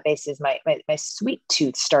food plant-based is my sweet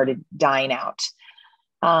tooth started dying out.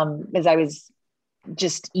 As I was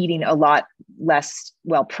just eating a lot less,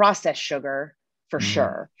 processed sugar for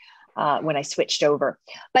sure, when I switched over.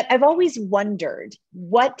 But I've always wondered,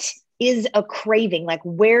 what is a craving? Like,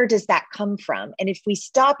 where does that come from? And if we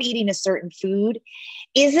stop eating a certain food,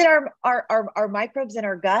 is it our microbes in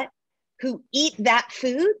our gut who eat that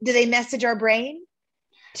food? Do they message our brain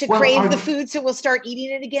to crave the food so we'll start eating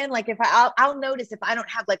it again? Like if I'll notice if I don't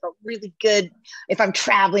have like a really good, if I'm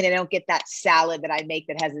traveling and I don't get that salad that I make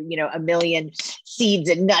that has, a million seeds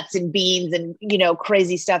and nuts and beans and,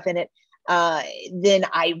 crazy stuff in it, then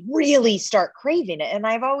I really start craving it. And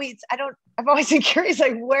I've always been curious,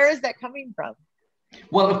 like, where is that coming from?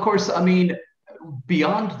 Well, of course, I mean,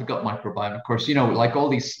 beyond the gut microbiome, of course, you know, like all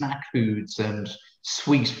these snack foods and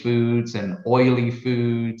sweet foods and oily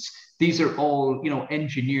foods, these are all, you know,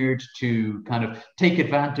 engineered to kind of take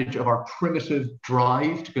advantage of our primitive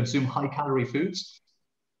drive to consume high calorie foods.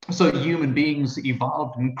 So human beings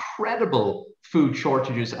evolved incredible food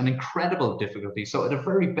shortages and incredible difficulty. So at a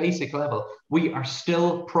very basic level, we are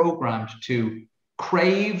still programmed to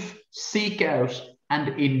crave, seek out,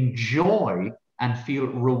 and enjoy and feel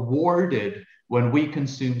rewarded when we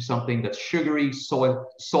consume something that's sugary,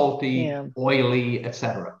 salty, oily,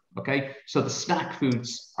 etc. Okay, so the snack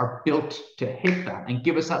foods are built to hit that and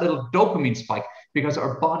give us that little dopamine spike, because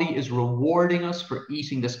our body is rewarding us for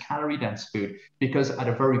eating this calorie-dense food, because at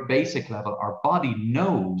a very basic level, our body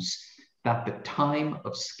knows that the time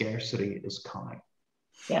of scarcity is coming.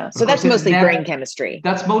 Yeah, so that's mostly brain chemistry.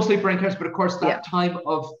 That's mostly brain chemistry, but of course that time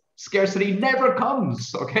of scarcity never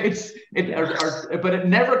comes, okay? But it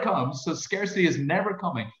never comes, so scarcity is never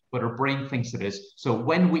coming, but our brain thinks it is. So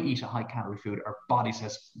when we eat a high-calorie food, our body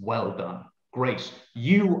says, well done, great.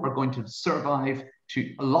 You are going to survive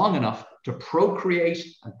long enough to procreate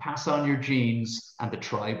and pass on your genes, and the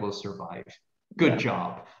tribe will survive. Good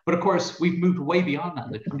job. But of course, we've moved way beyond that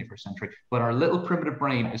in the 21st century, but our little primitive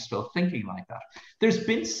brain is still thinking like that. There's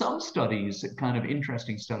been some studies, kind of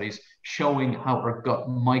interesting studies, showing how our gut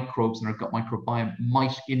microbes and our gut microbiome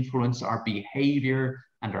might influence our behavior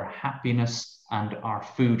and our happiness and our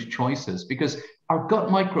food choices, because our gut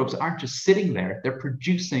microbes aren't just sitting there, they're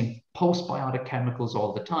producing postbiotic chemicals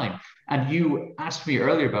all the time. And you asked me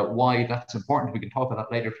earlier about why that's important. We can talk about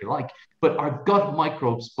that later if you like. But our gut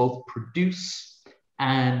microbes both produce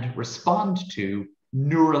and respond to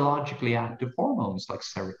neurologically active hormones like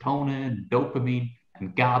serotonin, dopamine,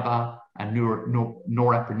 and GABA, and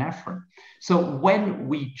norepinephrine. So when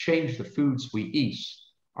we change the foods we eat,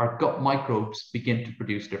 our gut microbes begin to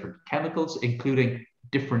produce different chemicals, including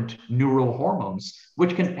different neurohormones,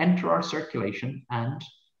 which can enter our circulation and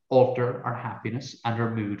alter our happiness and our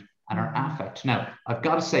mood and our affect. Now, I've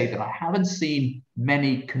got to say that I haven't seen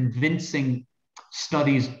many convincing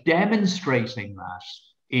studies demonstrating that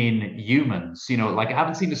in humans. You know, like I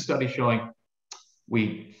haven't seen a study showing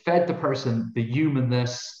we fed the person, the human,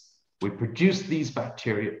 this, we produced these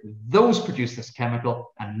bacteria, those produce this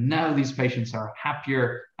chemical, and now these patients are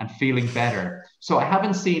happier and feeling better. So I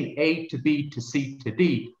haven't seen A to B to C to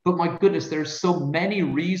D, but my goodness, there's so many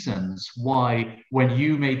reasons why when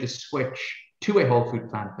you made the switch to a whole food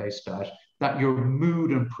plant-based diet, that your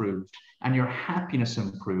mood improved and your happiness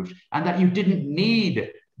improved, and that you didn't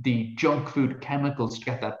need the junk food chemicals to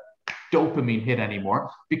get that dopamine hit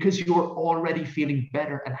anymore, because you're already feeling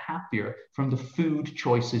better and happier from the food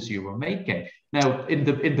choices you were making. Now, in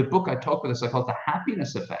the book, I talk about this, I call it the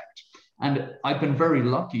happiness effect. And I've been very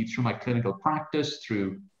lucky through my clinical practice,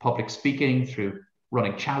 through public speaking, through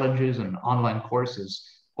running challenges and online courses.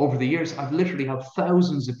 Over the years, I've literally helped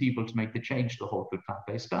thousands of people to make the change to a whole food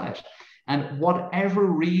plant-based diet. And whatever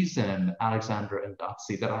reason, Alexandra and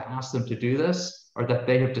Dotsie, that I asked them to do this, or that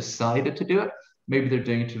they have decided to do it, maybe they're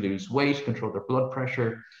doing it to lose weight, control their blood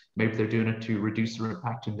pressure. Maybe they're doing it to reduce their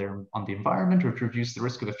impact on the environment, or to reduce the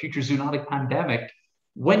risk of a future zoonotic pandemic.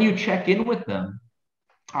 When you check in with them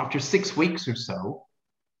after 6 weeks or so,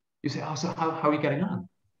 you say, oh, so how are you getting on?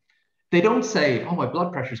 They don't say, oh, my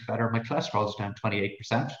blood pressure's better, my cholesterol is down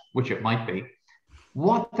 28%, which it might be.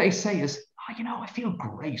 What they say is, oh, you know, I feel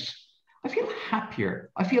great. I feel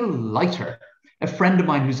happier. I feel lighter. A friend of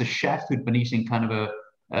mine who's a chef who'd been eating kind of a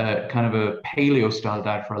paleo style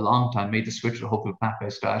diet for a long time, made the switch to a whole food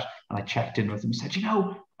plant-based diet, and I checked in with him and said, you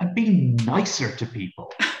know, I'm being nicer to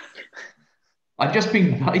people. I'm just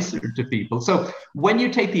being nicer to people. So when you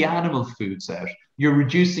take the animal foods out, you're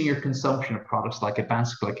reducing your consumption of products like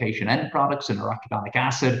advanced glycation end products and arachidonic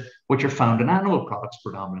acid, which are found in animal products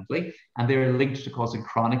predominantly, and they're linked to causing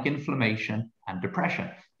chronic inflammation and depression.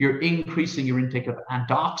 You're increasing your intake of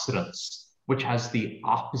antioxidants, which has the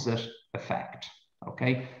opposite effect.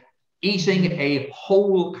 Okay, eating a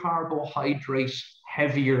whole carbohydrate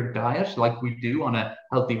heavier diet like we do on a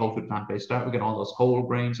healthy whole food plant-based diet, we get all those whole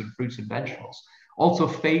grains and fruits and vegetables, also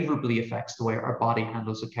favorably affects the way our body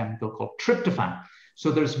handles a chemical called tryptophan.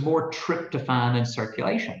 So there's more tryptophan in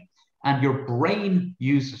circulation, and your brain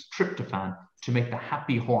uses tryptophan to make the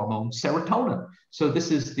happy hormone serotonin. So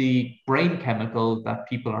this is the brain chemical that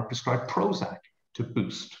people are prescribed Prozac to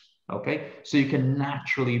boost. Okay, so you can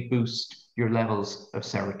naturally boost your levels of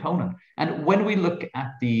serotonin. And when we look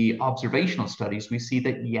at the observational studies, we see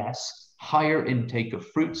that yes, higher intake of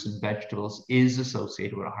fruits and vegetables is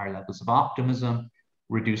associated with higher levels of optimism,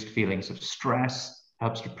 reduced feelings of stress,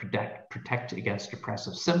 helps to protect against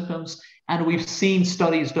depressive symptoms. And we've seen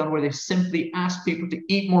studies done where they simply asked people to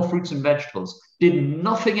eat more fruits and vegetables, did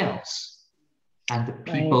nothing else, and the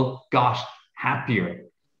people got happier,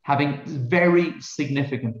 having very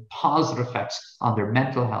significant positive effects on their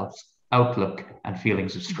mental health, outlook, and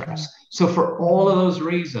feelings of stress. So for all of those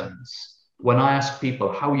reasons, when I ask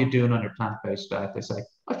people, how are you doing on your plant-based diet? They say,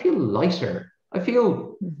 I feel lighter. I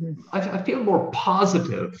feel more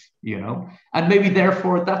positive, and maybe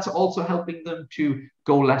therefore that's also helping them to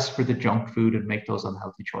go less for the junk food and make those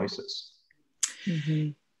unhealthy choices.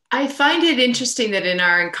 I find it interesting that in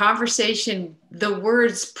our conversation, the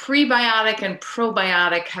words prebiotic and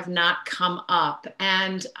probiotic have not come up.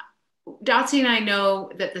 And Dotsie and I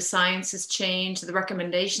know that the science has changed, the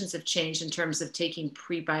recommendations have changed in terms of taking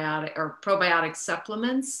prebiotic or probiotic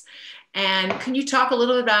supplements. And can you talk a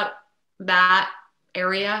little bit about that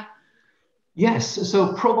area? Yes.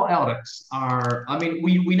 So probiotics are,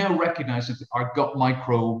 we now recognize that our gut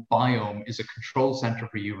microbiome is a control center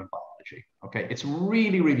for human biology. Okay. It's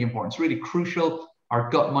really, really important. It's really crucial. Our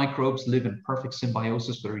gut microbes live in perfect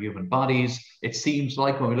symbiosis with our human bodies. It seems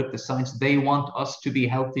like when we look at the science, they want us to be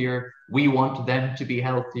healthier. We want them to be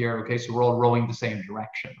healthier. Okay. So we're all rowing the same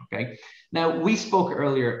direction. Okay. Now, we spoke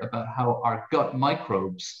earlier about how our gut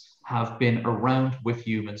microbes have been around with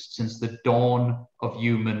humans since the dawn of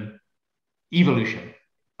human evolution.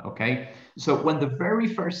 Okay. So when the very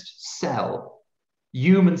first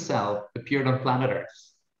human cell appeared on planet Earth,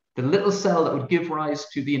 the little cell that would give rise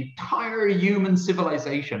to the entire human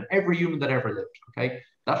civilization, every human that ever lived, okay?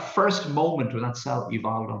 That first moment when that cell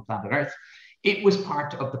evolved on planet Earth, it was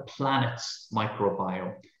part of the planet's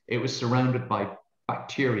microbiome. It was surrounded by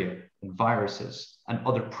bacteria and viruses and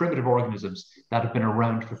other primitive organisms that have been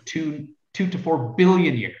around for 2 to 4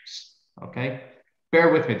 billion years, okay?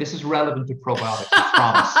 Bear with me, this is relevant to probiotics, I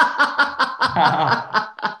promise.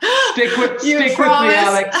 Stick with me,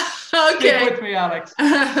 Alex. Okay. Stick with me, Alex.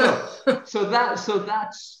 So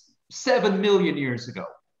that's 7 million years ago,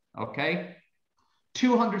 okay?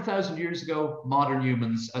 200,000 years ago, modern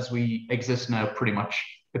humans, as we exist now, pretty much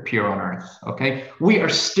appear on Earth, okay? We are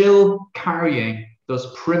still carrying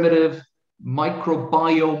those primitive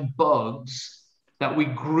microbiome bugs that we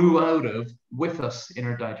grew out of with us in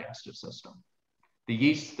our digestive system. The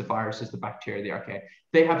yeast, the viruses, the bacteria, the archaea,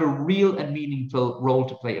 they have a real and meaningful role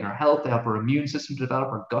to play in our health. They help our immune system to develop,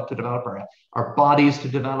 our gut to develop, our bodies to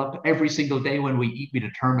develop. Every single day when we eat, we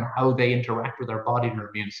determine how they interact with our body and our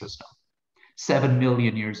immune system. 7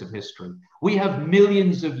 million years of history. We have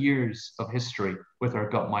millions of years of history with our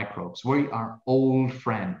gut microbes. We are old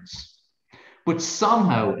friends. But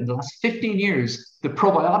somehow, in the last 15 years, the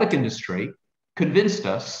probiotic industry convinced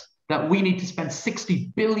us that we need to spend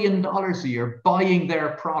 $60 billion a year buying their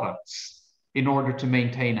products in order to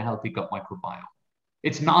maintain a healthy gut microbiome.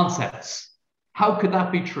 It's nonsense. How could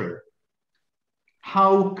that be true?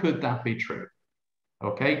 How could that be true?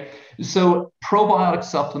 Okay, so probiotic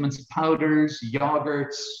supplements, powders,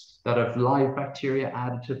 yogurts that have live bacteria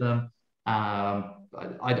added to them. I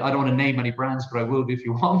don't want to name any brands, but I will if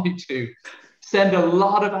you want me to. Send a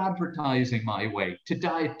lot of advertising my way to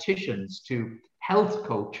dietitians, to health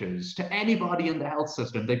coaches, to anybody in the health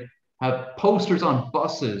system. They have posters on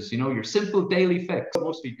buses, your simple daily fix,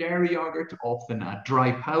 mostly dairy yogurt, often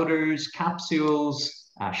dry powders,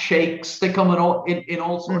 capsules, shakes. They come in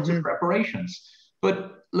all sorts of preparations.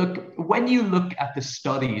 But look, when you look at the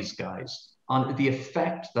studies, guys, on the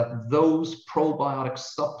effect that those probiotic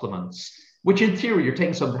supplements, which in theory, you're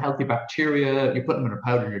taking some of the healthy bacteria, you're putting them in a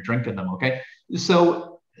powder and you're drinking them, okay?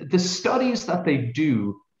 So the studies that they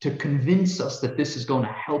do to convince us that this is going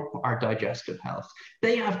to help our digestive health,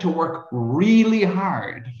 they have to work really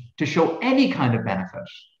hard to show any kind of benefit.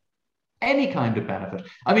 Any kind of benefit.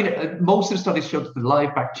 I mean, most of the studies show that the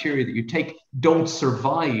live bacteria that you take don't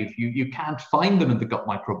survive. You can't find them in the gut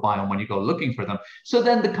microbiome when you go looking for them. So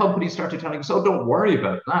then the companies started telling us, oh, don't worry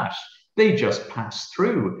about that. They just pass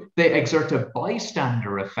through. They exert a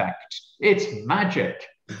bystander effect. It's magic.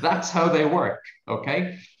 That's how they work,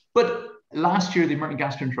 okay? But last year, the American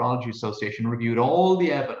Gastroenterology Association reviewed all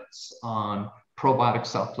the evidence on probiotic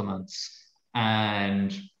supplements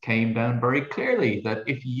and came down very clearly that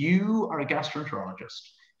if you are a gastroenterologist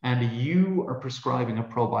and you are prescribing a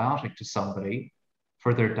probiotic to somebody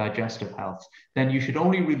for their digestive health, then you should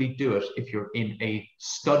only really do it if you're in a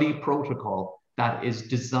study protocol that is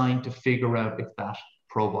designed to figure out if that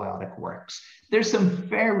probiotic works. There's some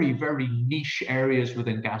very, very niche areas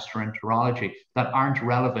within gastroenterology that aren't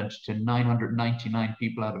relevant to 999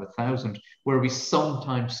 people out of 1,000, where we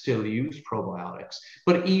sometimes still use probiotics.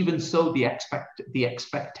 But even so, the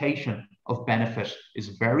expectation of benefit is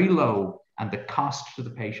very low, and the cost to the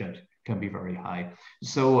patient can be very high.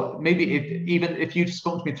 So maybe even if you'd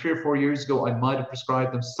spoken to me 3 or 4 years ago, I might have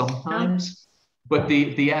prescribed them sometimes, but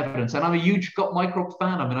the evidence, and I'm a huge gut microbe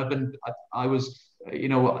fan. I mean, I was,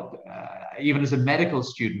 even as a medical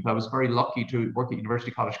student, I was very lucky to work at University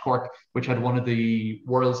College Cork, which had one of the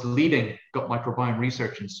world's leading gut microbiome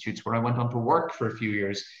research institutes, where I went on to work for a few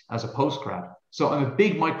years as a postgrad. So I'm a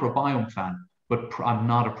big microbiome fan, but I'm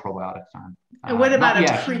not a probiotic fan. And what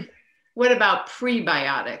about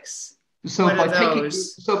prebiotics? So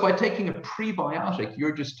by taking a prebiotic,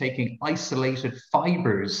 you're just taking isolated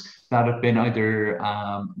fibers that have been either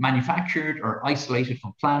manufactured or isolated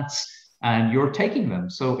from plants, and you're taking them.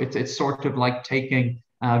 So it's sort of like taking,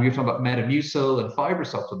 you're talking about Metamucil and fiber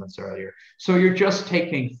supplements earlier. So you're just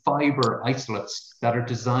taking fiber isolates that are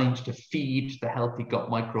designed to feed the healthy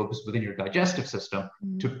gut microbes within your digestive system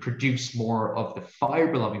to produce more of the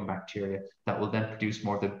fiber-loving bacteria that will then produce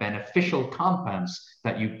more of the beneficial compounds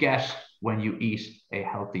that you get when you eat a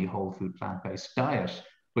healthy whole food plant-based diet.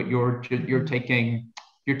 But you're taking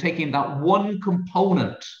that one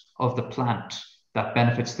component of the plant that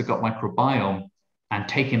benefits the gut microbiome and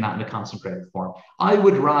taking that in a concentrated form. I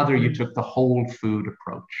would rather you took the whole food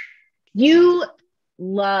approach. You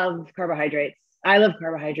love carbohydrates. I love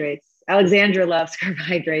carbohydrates. Alexandra loves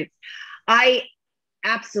carbohydrates. I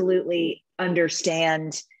absolutely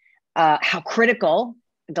understand how critical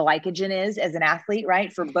glycogen is as an athlete,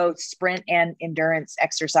 right? For both sprint and endurance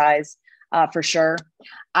exercise, for sure.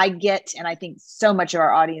 I get, and I think so much of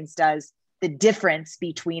our audience does, the difference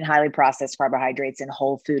between highly processed carbohydrates and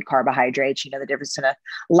whole food carbohydrates. The difference in a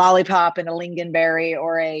lollipop and a lingonberry,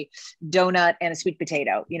 or a donut and a sweet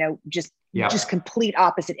potato, just complete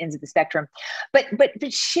opposite ends of the spectrum. But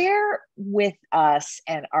share with us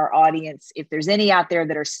and our audience, if there's any out there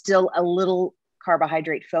that are still a little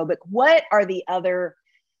carbohydrate phobic, what are the other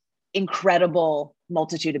incredible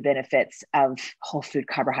multitude of benefits of whole food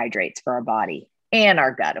carbohydrates for our body and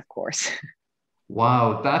our gut, of course?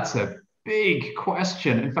 Wow, that's a big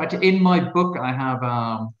question. In fact, in my book, I have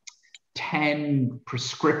 10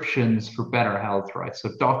 prescriptions for better health, right?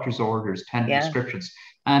 So doctor's orders, 10 prescriptions.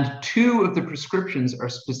 And 2 of the prescriptions are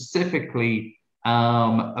specifically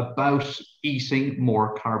about eating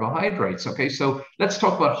more carbohydrates. Okay, so let's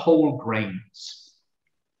talk about whole grains.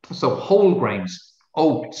 So whole grains,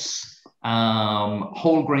 oats,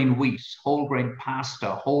 whole grain wheat, whole grain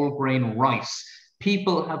pasta, whole grain rice.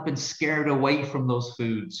 People have been scared away from those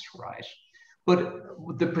foods, right?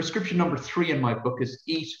 But the prescription number 3 in my book is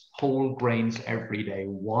eat whole grains every day.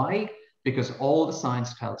 Why? Because all the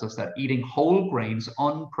science tells us that eating whole grains,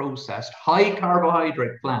 unprocessed, high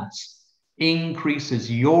carbohydrate plants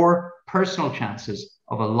increases your personal chances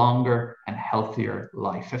of a longer and healthier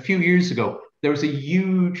life. A few years ago, there was a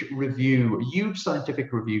huge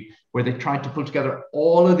scientific review, where they tried to pull together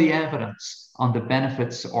all of the evidence on the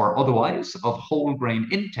benefits or otherwise of whole grain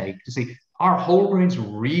intake to see, are whole grains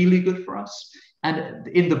really good for us? And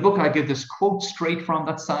in the book, I give this quote straight from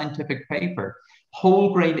that scientific paper.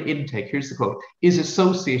 Whole grain intake, here's the quote, is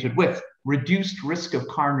associated with reduced risk of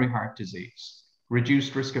coronary heart disease,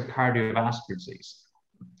 reduced risk of cardiovascular disease,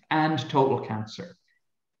 and total cancer,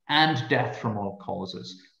 and death from all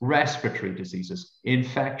causes, respiratory diseases,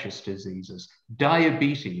 infectious diseases,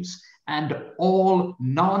 diabetes, and all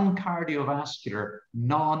non-cardiovascular,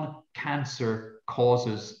 non-cancer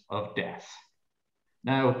causes of death.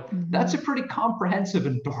 Now, that's a pretty comprehensive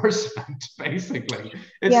endorsement, basically.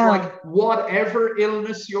 It's like, whatever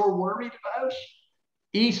illness you're worried about,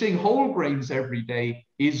 eating whole grains every day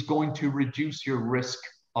is going to reduce your risk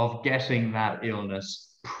of getting that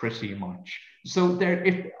illness pretty much. So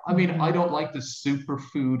I don't like the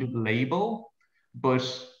superfood label, but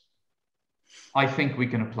I think we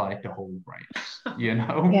can apply it to whole grains,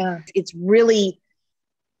 Yeah, it's really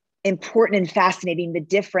important and fascinating, the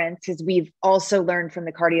difference, because we've also learned from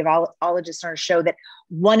the cardiologist on our show that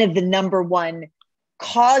one of the number one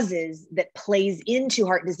causes that plays into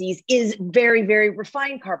heart disease is very, very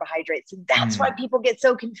refined carbohydrates. And that's why people get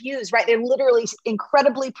so confused, right? They're literally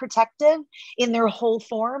incredibly protective in their whole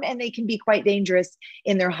form, and they can be quite dangerous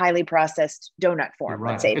in their highly processed donut form.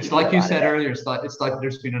 Right. Let's say, it's like you said earlier, it's like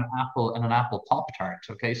there's been an apple and an apple Pop-Tart.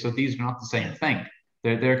 Okay, so these are not the same thing.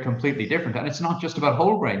 They're completely different. And it's not just about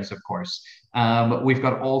whole grains, of course. We've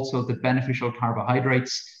got also the beneficial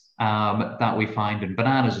carbohydrates that we find in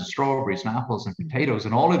bananas and strawberries and apples and potatoes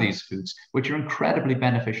and all of these foods, which are incredibly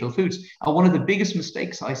beneficial foods. And one of the biggest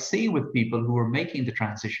mistakes I see with people who are making the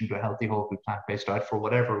transition to a healthy whole food plant-based diet for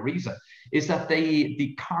whatever reason is that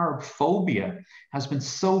the carb phobia has been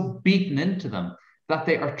so beaten into them that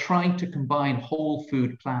they are trying to combine whole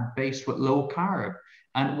food plant-based with low carb.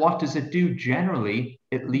 And what does it do? Generally,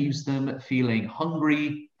 it leaves them feeling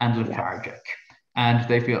hungry and lethargic. And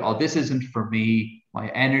they feel, oh, this isn't for me. My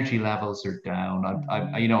energy levels are down.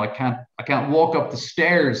 I can't walk up the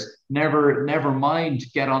stairs. Never mind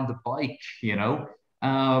get on the bike.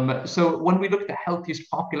 So when we look at the healthiest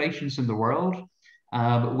populations in the world,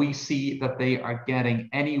 we see that they are getting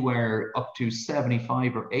anywhere up to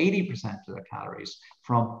 75 or 80% of their calories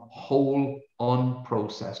from whole,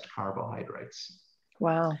 unprocessed carbohydrates.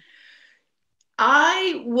 Wow.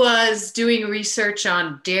 I was doing research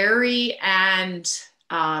on dairy and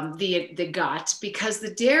the gut, because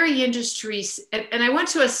the dairy industry, and I went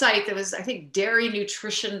to a site that was, I think,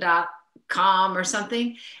 dairynutrition.com or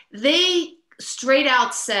something. They straight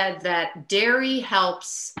out said that dairy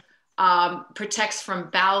helps, protects from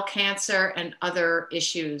bowel cancer and other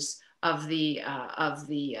issues of the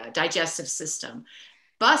digestive system.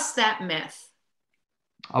 Bust that myth.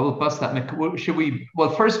 I will bust that myth. Well,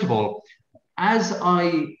 first of all, as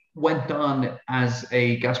I went on as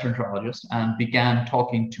a gastroenterologist and began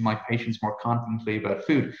talking to my patients more confidently about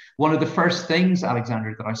food, one of the first things,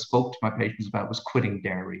 Alexander, that I spoke to my patients about was quitting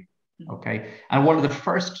dairy. Okay. And one of the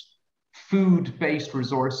first food-based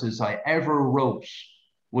resources I ever wrote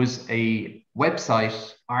was a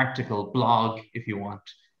website, article, blog, if you want,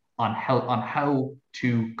 on how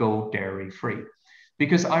to go dairy-free.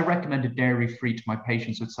 Because I recommended dairy-free to my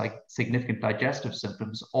patients with significant digestive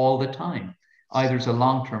symptoms all the time. Either as a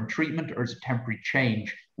long-term treatment or as a temporary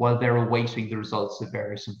change while they're awaiting the results of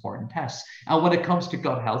various important tests. And when it comes to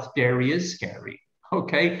gut health, dairy is scary.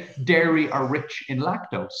 Okay, dairy are rich in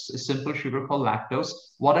lactose, a simple sugar called lactose.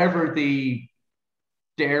 Whatever the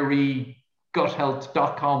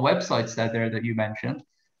dairyguthealth.com website said there that you mentioned,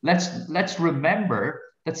 let's remember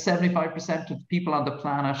that 75% of people on the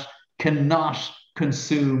planet cannot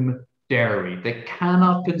consume dairy. They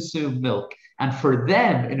cannot consume milk. And for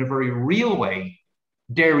them, in a very real way,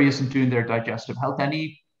 dairy isn't doing their digestive health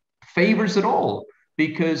any favors at all,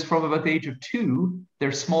 because from about the age of 2,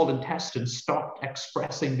 their small intestines stopped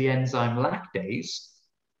expressing the enzyme lactase.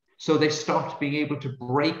 So they stopped being able to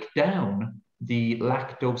break down the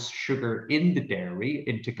lactose sugar in the dairy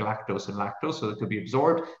into galactose and lactose so that it could be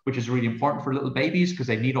absorbed, which is really important for little babies because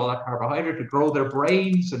they need all that carbohydrate to grow their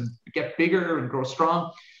brains and get bigger and grow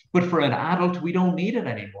strong. But for an adult, we don't need it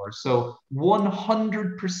anymore. So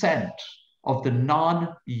 100% of the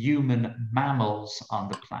non-human mammals on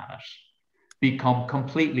the planet become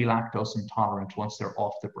completely lactose intolerant once they're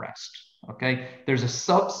off the breast. Okay, there's a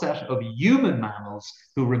subset of human mammals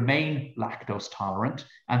who remain lactose tolerant,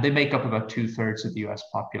 and they make up about 2/3 of the US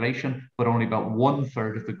population, but only about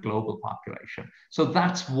 1/3 of the global population. So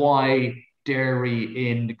that's why dairy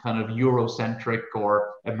in the kind of Eurocentric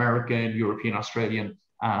or American, European, Australian,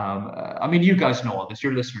 I mean, you guys know all this,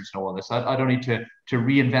 your listeners know all this. I don't need to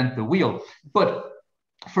reinvent the wheel, but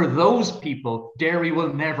for those people, dairy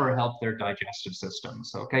will never help their digestive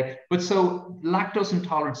systems, okay? But so lactose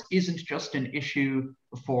intolerance isn't just an issue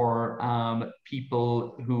for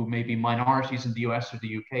people who may be minorities in the US or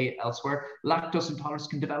the UK, elsewhere. Lactose intolerance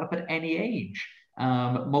can develop at any age.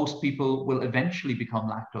 Most people will eventually become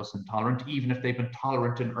lactose intolerant, even if they've been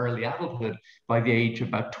tolerant in early adulthood by the age of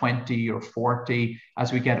about 20 or 40.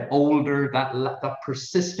 As we get older, that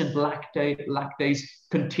persistent lactase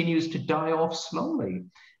continues to die off slowly.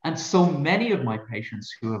 And so many of my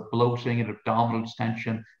patients who have bloating and abdominal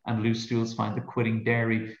distension and loose stools find that quitting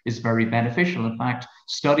dairy is very beneficial. In fact,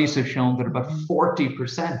 studies have shown that about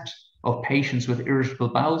 40% of patients with irritable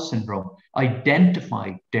bowel syndrome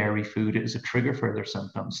identify dairy food as a trigger for their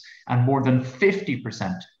symptoms, and more than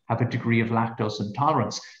 50% have a degree of lactose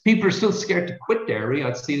intolerance. People are still scared to quit dairy.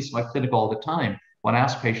 I see this in my clinic all the time. When I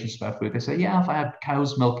ask patients about food, they say, yeah, if I have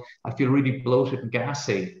cow's milk, I feel really bloated and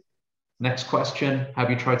gassy. Next question, have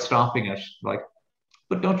you tried stopping it? Like,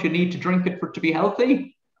 but don't you need to drink it to be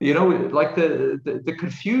healthy? You know, like the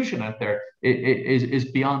confusion out there is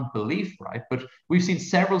beyond belief, right? But we've seen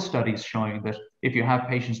several studies showing that if you have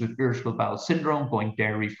patients with irritable bowel syndrome, going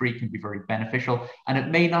dairy-free can be very beneficial. And it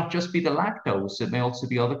may not just be the lactose, it may also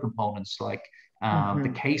be other components like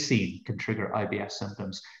the casein can trigger IBS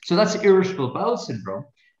symptoms. So that's irritable bowel syndrome.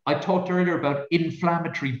 I talked earlier about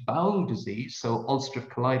inflammatory bowel disease, so ulcerative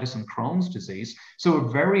colitis and Crohn's disease. So a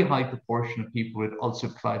very high proportion of people with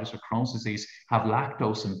ulcerative colitis or Crohn's disease have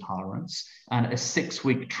lactose intolerance, and a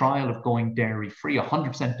 6-week trial of going dairy-free,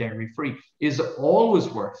 100% dairy-free, is always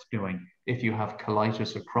worth doing if you have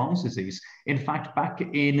colitis or Crohn's disease. In fact, back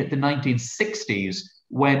in the 1960s,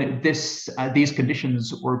 when these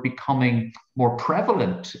conditions were becoming more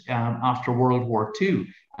prevalent after World War II,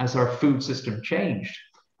 as our food system changed,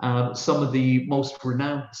 Some of the most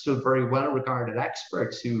renowned, still very well-regarded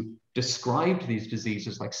experts who described these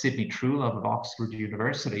diseases, like Sidney Truelove of Oxford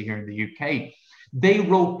University here in the UK, they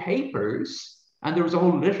wrote papers, and there was a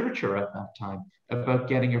whole literature at that time about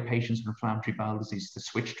getting your patients with inflammatory bowel disease to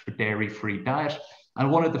switch to a dairy-free diet. And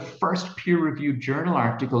one of the first peer-reviewed journal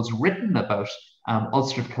articles written about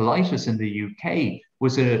ulcerative colitis in the UK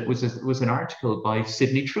was an article by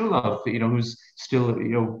Sidney Truelove, who's still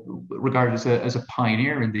regarded as a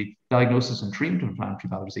pioneer in the diagnosis and treatment of inflammatory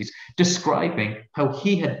bowel disease, describing how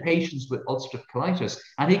he had patients with ulcerative colitis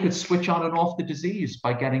and he could switch on and off the disease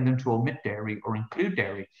by getting them to omit dairy or include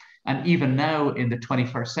dairy. And even now in the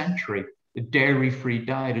 21st century, the dairy-free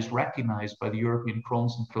diet is recognized by the European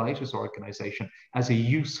Crohn's and Colitis Organization as a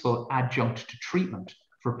useful adjunct to treatment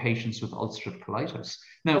for patients with ulcerative colitis.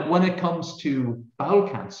 Now, when it comes to bowel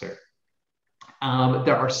cancer,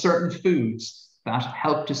 there are certain foods that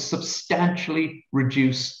help to substantially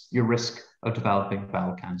reduce your risk of developing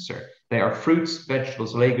bowel cancer. They are fruits,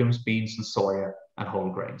 vegetables, legumes, beans, and soya, and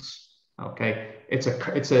whole grains. Okay, it's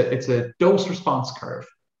a dose-response curve.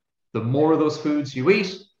 The more of those foods you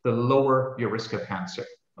eat, the lower your risk of cancer.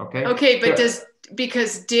 Okay, but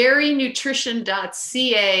because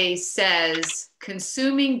dairynutrition.ca says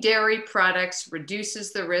consuming dairy products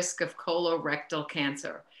reduces the risk of colorectal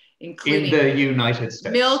cancer, including in the United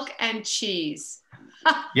States, milk and cheese.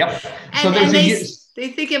 Yep. So they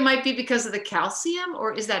think it might be because of the calcium,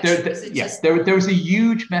 or is that true? There was a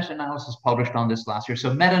huge meta-analysis published on this last year.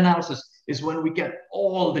 So meta-analysis is when we get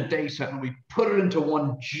all the data and we put it into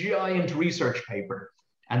one giant research paper,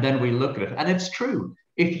 and then we look at it. And it's true.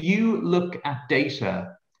 If you look at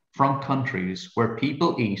data from countries where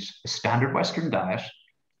people eat a standard Western diet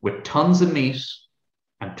with tons of meat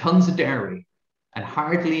and tons of dairy and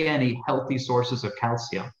hardly any healthy sources of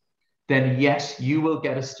calcium, then yes, you will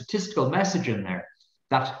get a statistical message in there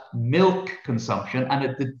that milk consumption,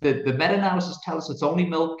 and the meta-analysis tells us it's only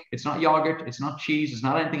milk, it's not yogurt, it's not cheese, it's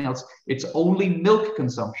not anything else, it's only milk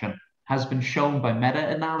consumption, has been shown by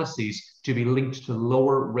meta-analyses to be linked to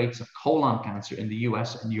lower rates of colon cancer in the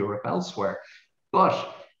US and Europe elsewhere.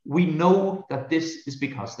 But we know that this is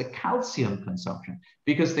because the calcium consumption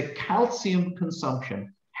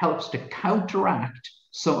helps to counteract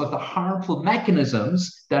some of the harmful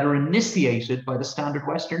mechanisms that are initiated by the standard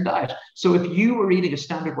Western diet. So if you were eating a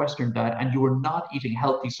standard Western diet and you were not eating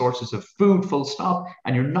healthy sources of food, full stop,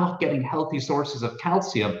 and you're not getting healthy sources of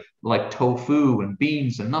calcium like tofu and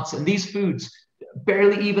beans and nuts, and these foods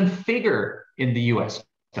barely even figure in the US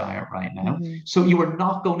diet right now. Mm-hmm. So you are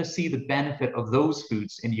not going to see the benefit of those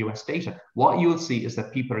foods in US data. What you'll see is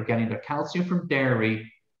that people are getting their calcium from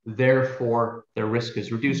dairy, therefore their risk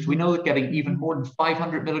is reduced. We know that getting even more than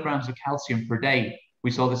 500 milligrams of calcium per day, we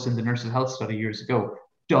saw this in the Nurses' Health Study years ago,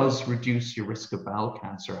 does reduce your risk of bowel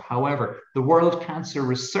cancer. However, the World Cancer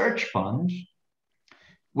Research Fund,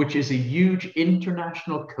 which is a huge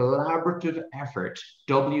international collaborative effort,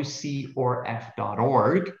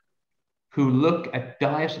 WCRF.org, who look at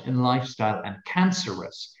diet and lifestyle and cancer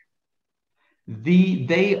risk,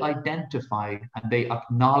 they identify and they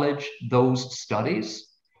acknowledge those studies.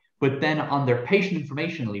 But then on their patient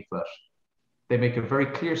information leaflet, they make a very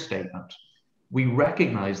clear statement. We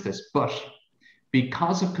recognize this, but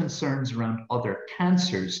because of concerns around other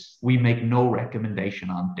cancers, we make no recommendation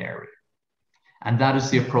on dairy. And that is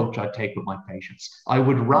the approach I take with my patients. I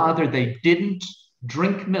would rather they didn't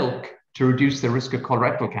drink milk to reduce their risk of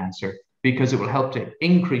colorectal cancer, because it will help to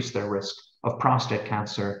increase their risk of prostate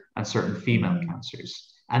cancer and certain female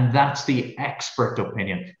cancers. And that's the expert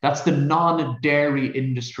opinion. That's the non-dairy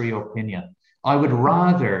industry opinion. I would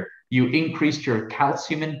rather you increased your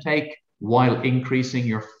calcium intake while increasing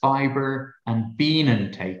your fiber and bean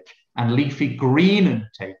intake and leafy green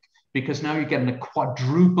intake, because now you're getting a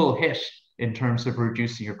quadruple hit in terms of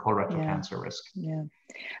reducing your colorectal cancer risk. Yeah,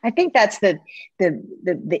 I think that's the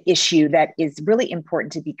issue that is really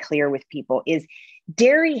important to be clear with people is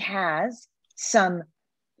dairy has some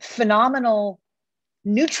phenomenal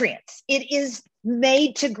nutrients. It is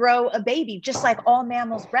made to grow a baby, just like all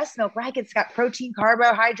mammals' breast milk, right? It's got protein,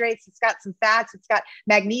 carbohydrates, it's got some fats, it's got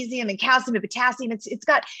magnesium and calcium and potassium. It's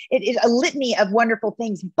got a litany of wonderful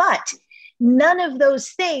things, but none of those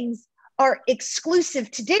things are exclusive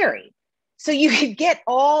to dairy. So you could get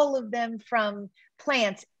all of them from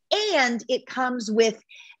plants, and it comes with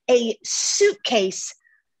a suitcase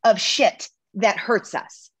of shit that hurts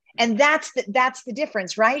us. And that's the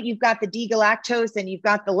difference, right? You've got the D-galactose and you've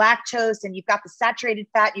got the lactose and you've got the saturated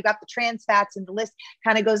fat, you've got the trans fats, and the list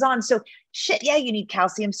kind of goes on. So shit, yeah, you need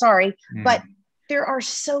calcium, sorry, but there are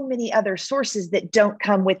so many other sources that don't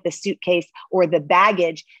come with the suitcase or the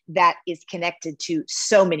baggage that is connected to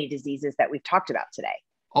so many diseases that we've talked about today.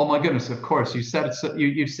 Oh my goodness, of course. You said it so,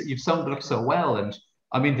 you've summed it up so well. And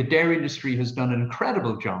I mean, the dairy industry has done an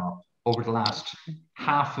incredible job over the last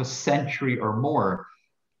half a century or more,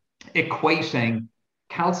 equating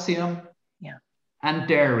calcium and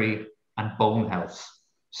dairy and bone health.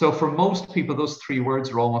 So for most people, those three words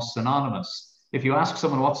are almost synonymous. If you ask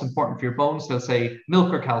someone what's important for your bones, they'll say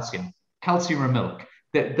milk or calcium or milk.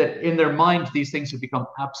 That in their mind, these things have become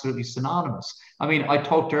absolutely synonymous. I mean, I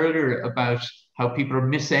talked earlier about how people are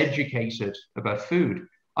miseducated about food.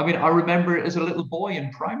 I mean, I remember as a little boy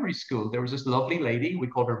in primary school, there was this lovely lady, we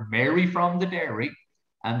called her Mary from the dairy,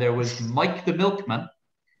 and there was Mike the milkman,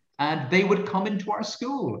 and they would come into our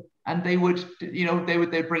school, and they would,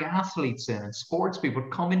 they'd bring athletes in, and sports people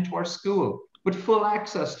would come into our school with full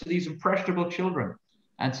access to these impressionable children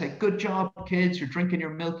and say, good job, kids, you're drinking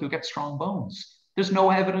your milk, you'll get strong bones. There's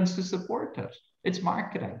no evidence to support it. It's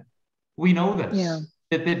marketing. We know this. Yeah.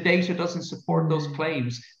 The data doesn't support those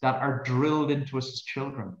claims that are drilled into us as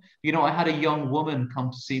children. You know, I had a young woman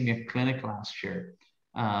come to see me at clinic last year.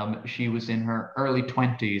 She was in her early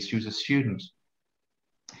 20s. She was a student.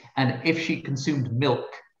 And if she consumed milk,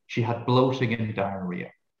 she had bloating and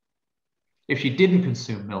diarrhea. If she didn't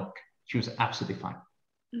consume milk, she was absolutely fine.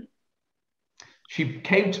 She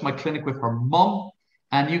came to my clinic with her mum,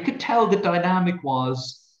 and you could tell the dynamic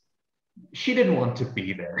was she didn't want to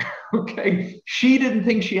be there, okay? She didn't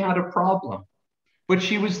think she had a problem, but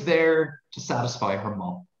she was there to satisfy her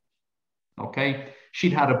mom, okay?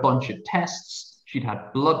 She'd had a bunch of tests. She'd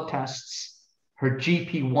had blood tests. Her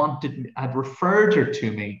GP had referred her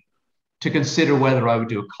to me to consider whether I would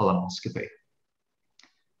do a colonoscopy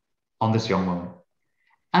on this young woman.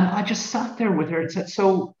 And I just sat there with her and said,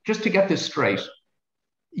 so just to get this straight,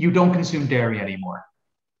 you don't consume dairy anymore?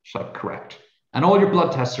 She's like, correct. And all your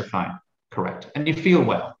blood tests are fine. Correct. And you feel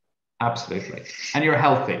well. Absolutely. And you're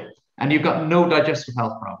healthy. And you've got no digestive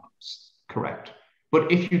health problems. Correct.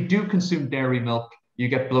 But if you do consume dairy milk, you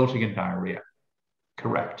get bloating and diarrhea.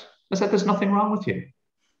 Correct. I said, there's nothing wrong with you.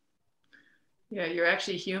 Yeah, you're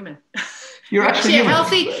actually human. You're actually a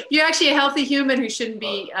healthy human who shouldn't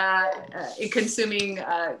be consuming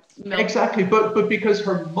milk. Exactly. But because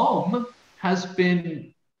her mom has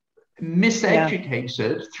been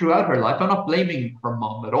miseducated throughout her life, I'm not blaming her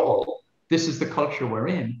mom at all. This is the culture we're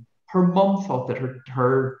in. Her mom thought that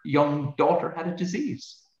her young daughter had a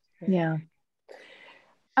disease. Yeah.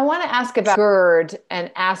 I want to ask about GERD and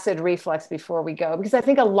acid reflux before we go, because I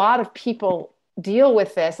think a lot of people deal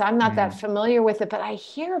with this. I'm not that familiar with it, but I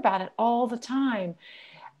hear about it all the time.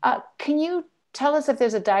 Can you tell us if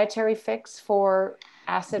there's a dietary fix for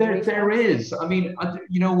acid reflux? There is. I mean,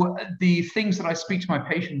 the things that I speak to my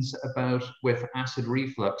patients about with acid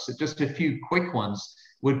reflux, just a few quick ones,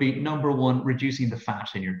 would be number one, reducing the fat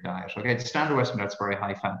in your diet. Okay, the standard Western diet's a very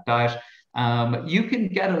high fat diet. You can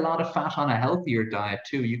get a lot of fat on a healthier diet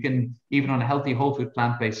too. You can, even on a healthy whole food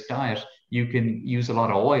plant-based diet, you can use a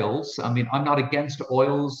lot of oils. I mean, I'm not against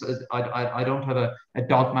oils. I don't have a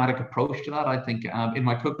dogmatic approach to that. I think in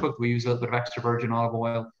my cookbook, we use a little bit of extra virgin olive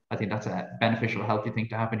oil. I think that's a beneficial, healthy thing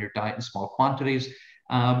to have in your diet in small quantities.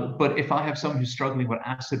 But if I have someone who's struggling with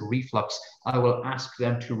acid reflux, I will ask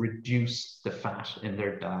them to reduce the fat in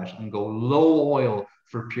their diet and go low oil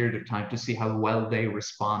for a period of time to see how well they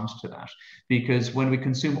respond to that. Because when we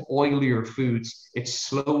consume oilier foods, it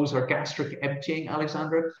slows our gastric emptying,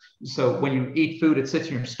 Alexandra. So when you eat food, it sits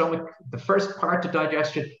in your stomach. The first part of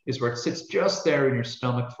digestion is where it sits just there in your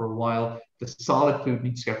stomach for a while. The solid food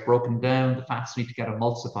needs to get broken down. The fats need to get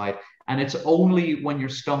emulsified. And it's only when your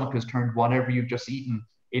stomach has turned whatever you've just eaten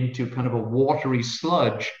into kind of a watery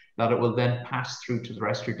sludge that it will then pass through to the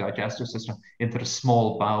rest of your digestive system into the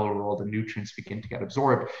small bowel where all the nutrients begin to get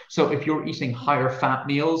absorbed. So if you're eating higher fat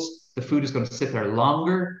meals, the food is going to sit there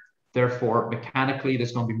longer. Therefore, mechanically,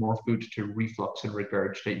 there's going to be more food to reflux and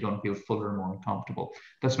regurgitate. You're going to feel fuller and more uncomfortable.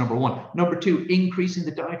 That's number one. Number two, increasing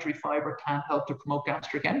the dietary fiber can help to promote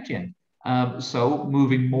gastric emptying. So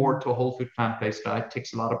moving more to a whole food plant-based diet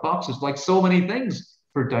ticks a lot of boxes, like so many things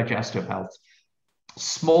for digestive health.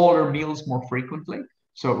 Smaller meals more frequently.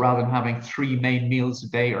 So rather than having 3 main meals a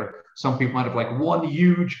day, or some people might have like 1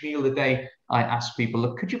 huge meal a day, I ask people,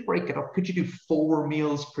 look, could you break it up? Could you do 4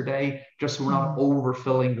 meals per day, just so we're not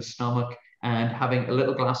overfilling the stomach, and having a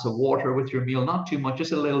little glass of water with your meal, not too much,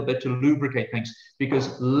 just a little bit to lubricate things,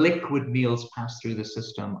 because liquid meals pass through the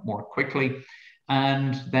system more quickly.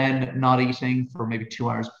 And then not eating for maybe 2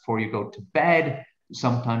 hours before you go to bed,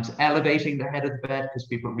 sometimes elevating the head of the bed, because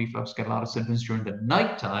people with reflux get a lot of symptoms during the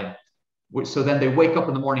nighttime. So then they wake up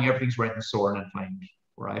in the morning, everything's red and sore and inflamed,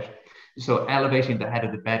 right? So elevating the head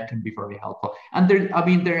of the bed can be very helpful. And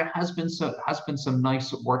there has been some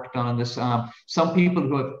nice work done on this. Some people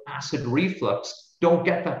who have acid reflux don't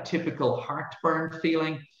get that typical heartburn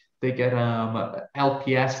feeling. They get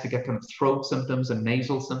LPS, they get kind of throat symptoms and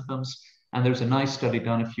nasal symptoms. And there's a nice study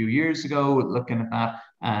done a few years ago looking at that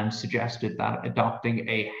and suggested that adopting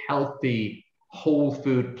a healthy, whole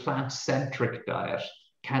food, plant-centric diet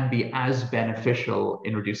can be as beneficial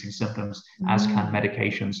in reducing symptoms as can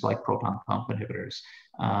medications like proton pump inhibitors.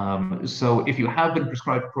 So if you have been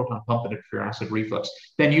prescribed proton pump inhibitor for acid reflux,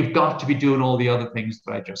 then you've got to be doing all the other things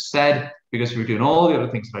that I just said, because if you're doing all the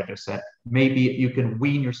other things that I just said, maybe you can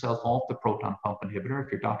wean yourself off the proton pump inhibitor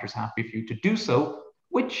if your doctor's happy for you to do so,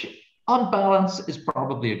 which on balance is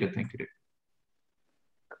probably a good thing to do.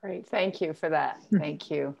 Great. Thank you for that.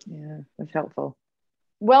 Thank you. Yeah, that's helpful.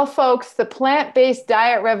 Well, folks, the plant-based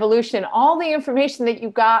diet revolution, all the information that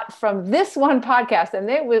you got from this one podcast, and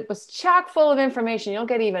it was chock full of information. You'll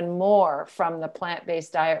get even more from the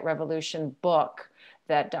plant-based diet revolution book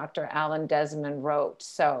that Dr. Alan Desmond wrote.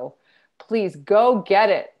 So please go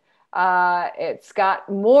get it. It's got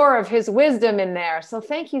more of his wisdom in there. So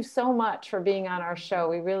thank you so much for being on our show.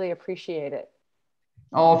 We really appreciate it.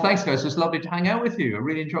 Oh, thanks, guys. It's lovely to hang out with you. I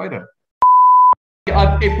really enjoyed it.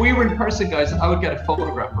 If we were in person, guys, I would get a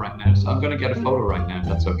photograph right now. So I'm going to get a photo right now, if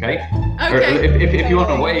that's okay. Okay. Or if you want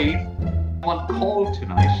to wave, I'm on call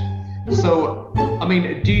tonight. So, I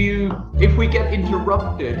mean, if we get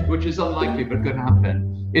interrupted, which is unlikely but could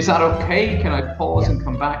happen, is that okay? Can I pause and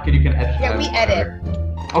come back and you can edit? Yeah, we edit.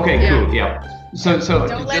 Okay, cool. Yeah. So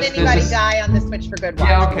don't let anybody die on the Switch for Good watch.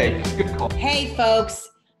 Yeah, okay. Good call. Hey, folks.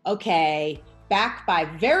 Okay. Back by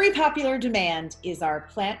very popular demand is our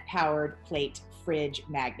plant-powered plate fridge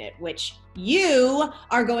magnet, which you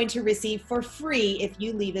are going to receive for free if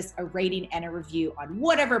you leave us a rating and a review on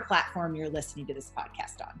whatever platform you're listening to this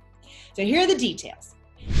podcast on. So here are the details.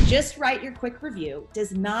 Just write your quick review.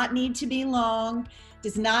 Does not need to be long,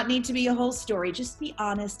 does not need to be a whole story. Just be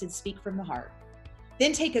honest and speak from the heart.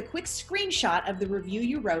 Then take a quick screenshot of the review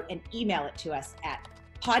you wrote and email it to us at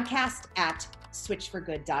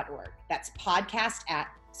podcast@switchforgood.org. That's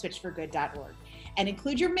podcast@switchforgood.org. And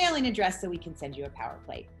include your mailing address so we can send you a power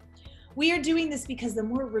plate. We are doing this because the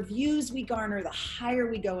more reviews we garner, the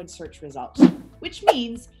higher we go in search results, which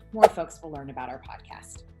means more folks will learn about our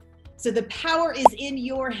podcast. So the power is in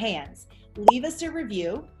your hands. Leave us a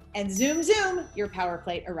review and zoom, your power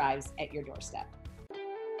plate arrives at your doorstep.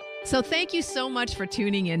 So thank you so much for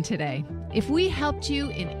tuning in today. If we helped you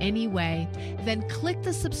in any way, then click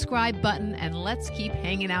the subscribe button and let's keep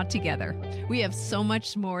hanging out together. We have so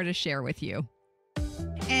much more to share with you.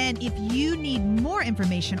 And if you need more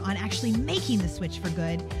information on actually making the switch for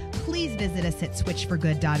good, please visit us at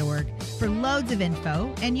switchforgood.org for loads of info.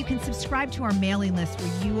 And you can subscribe to our mailing list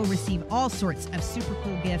where you will receive all sorts of super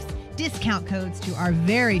cool gifts, discount codes to our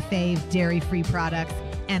very fave dairy-free products,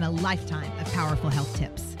 and a lifetime of powerful health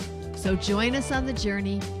tips. So join us on the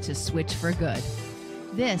journey to switch for good.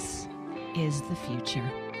 This is the future.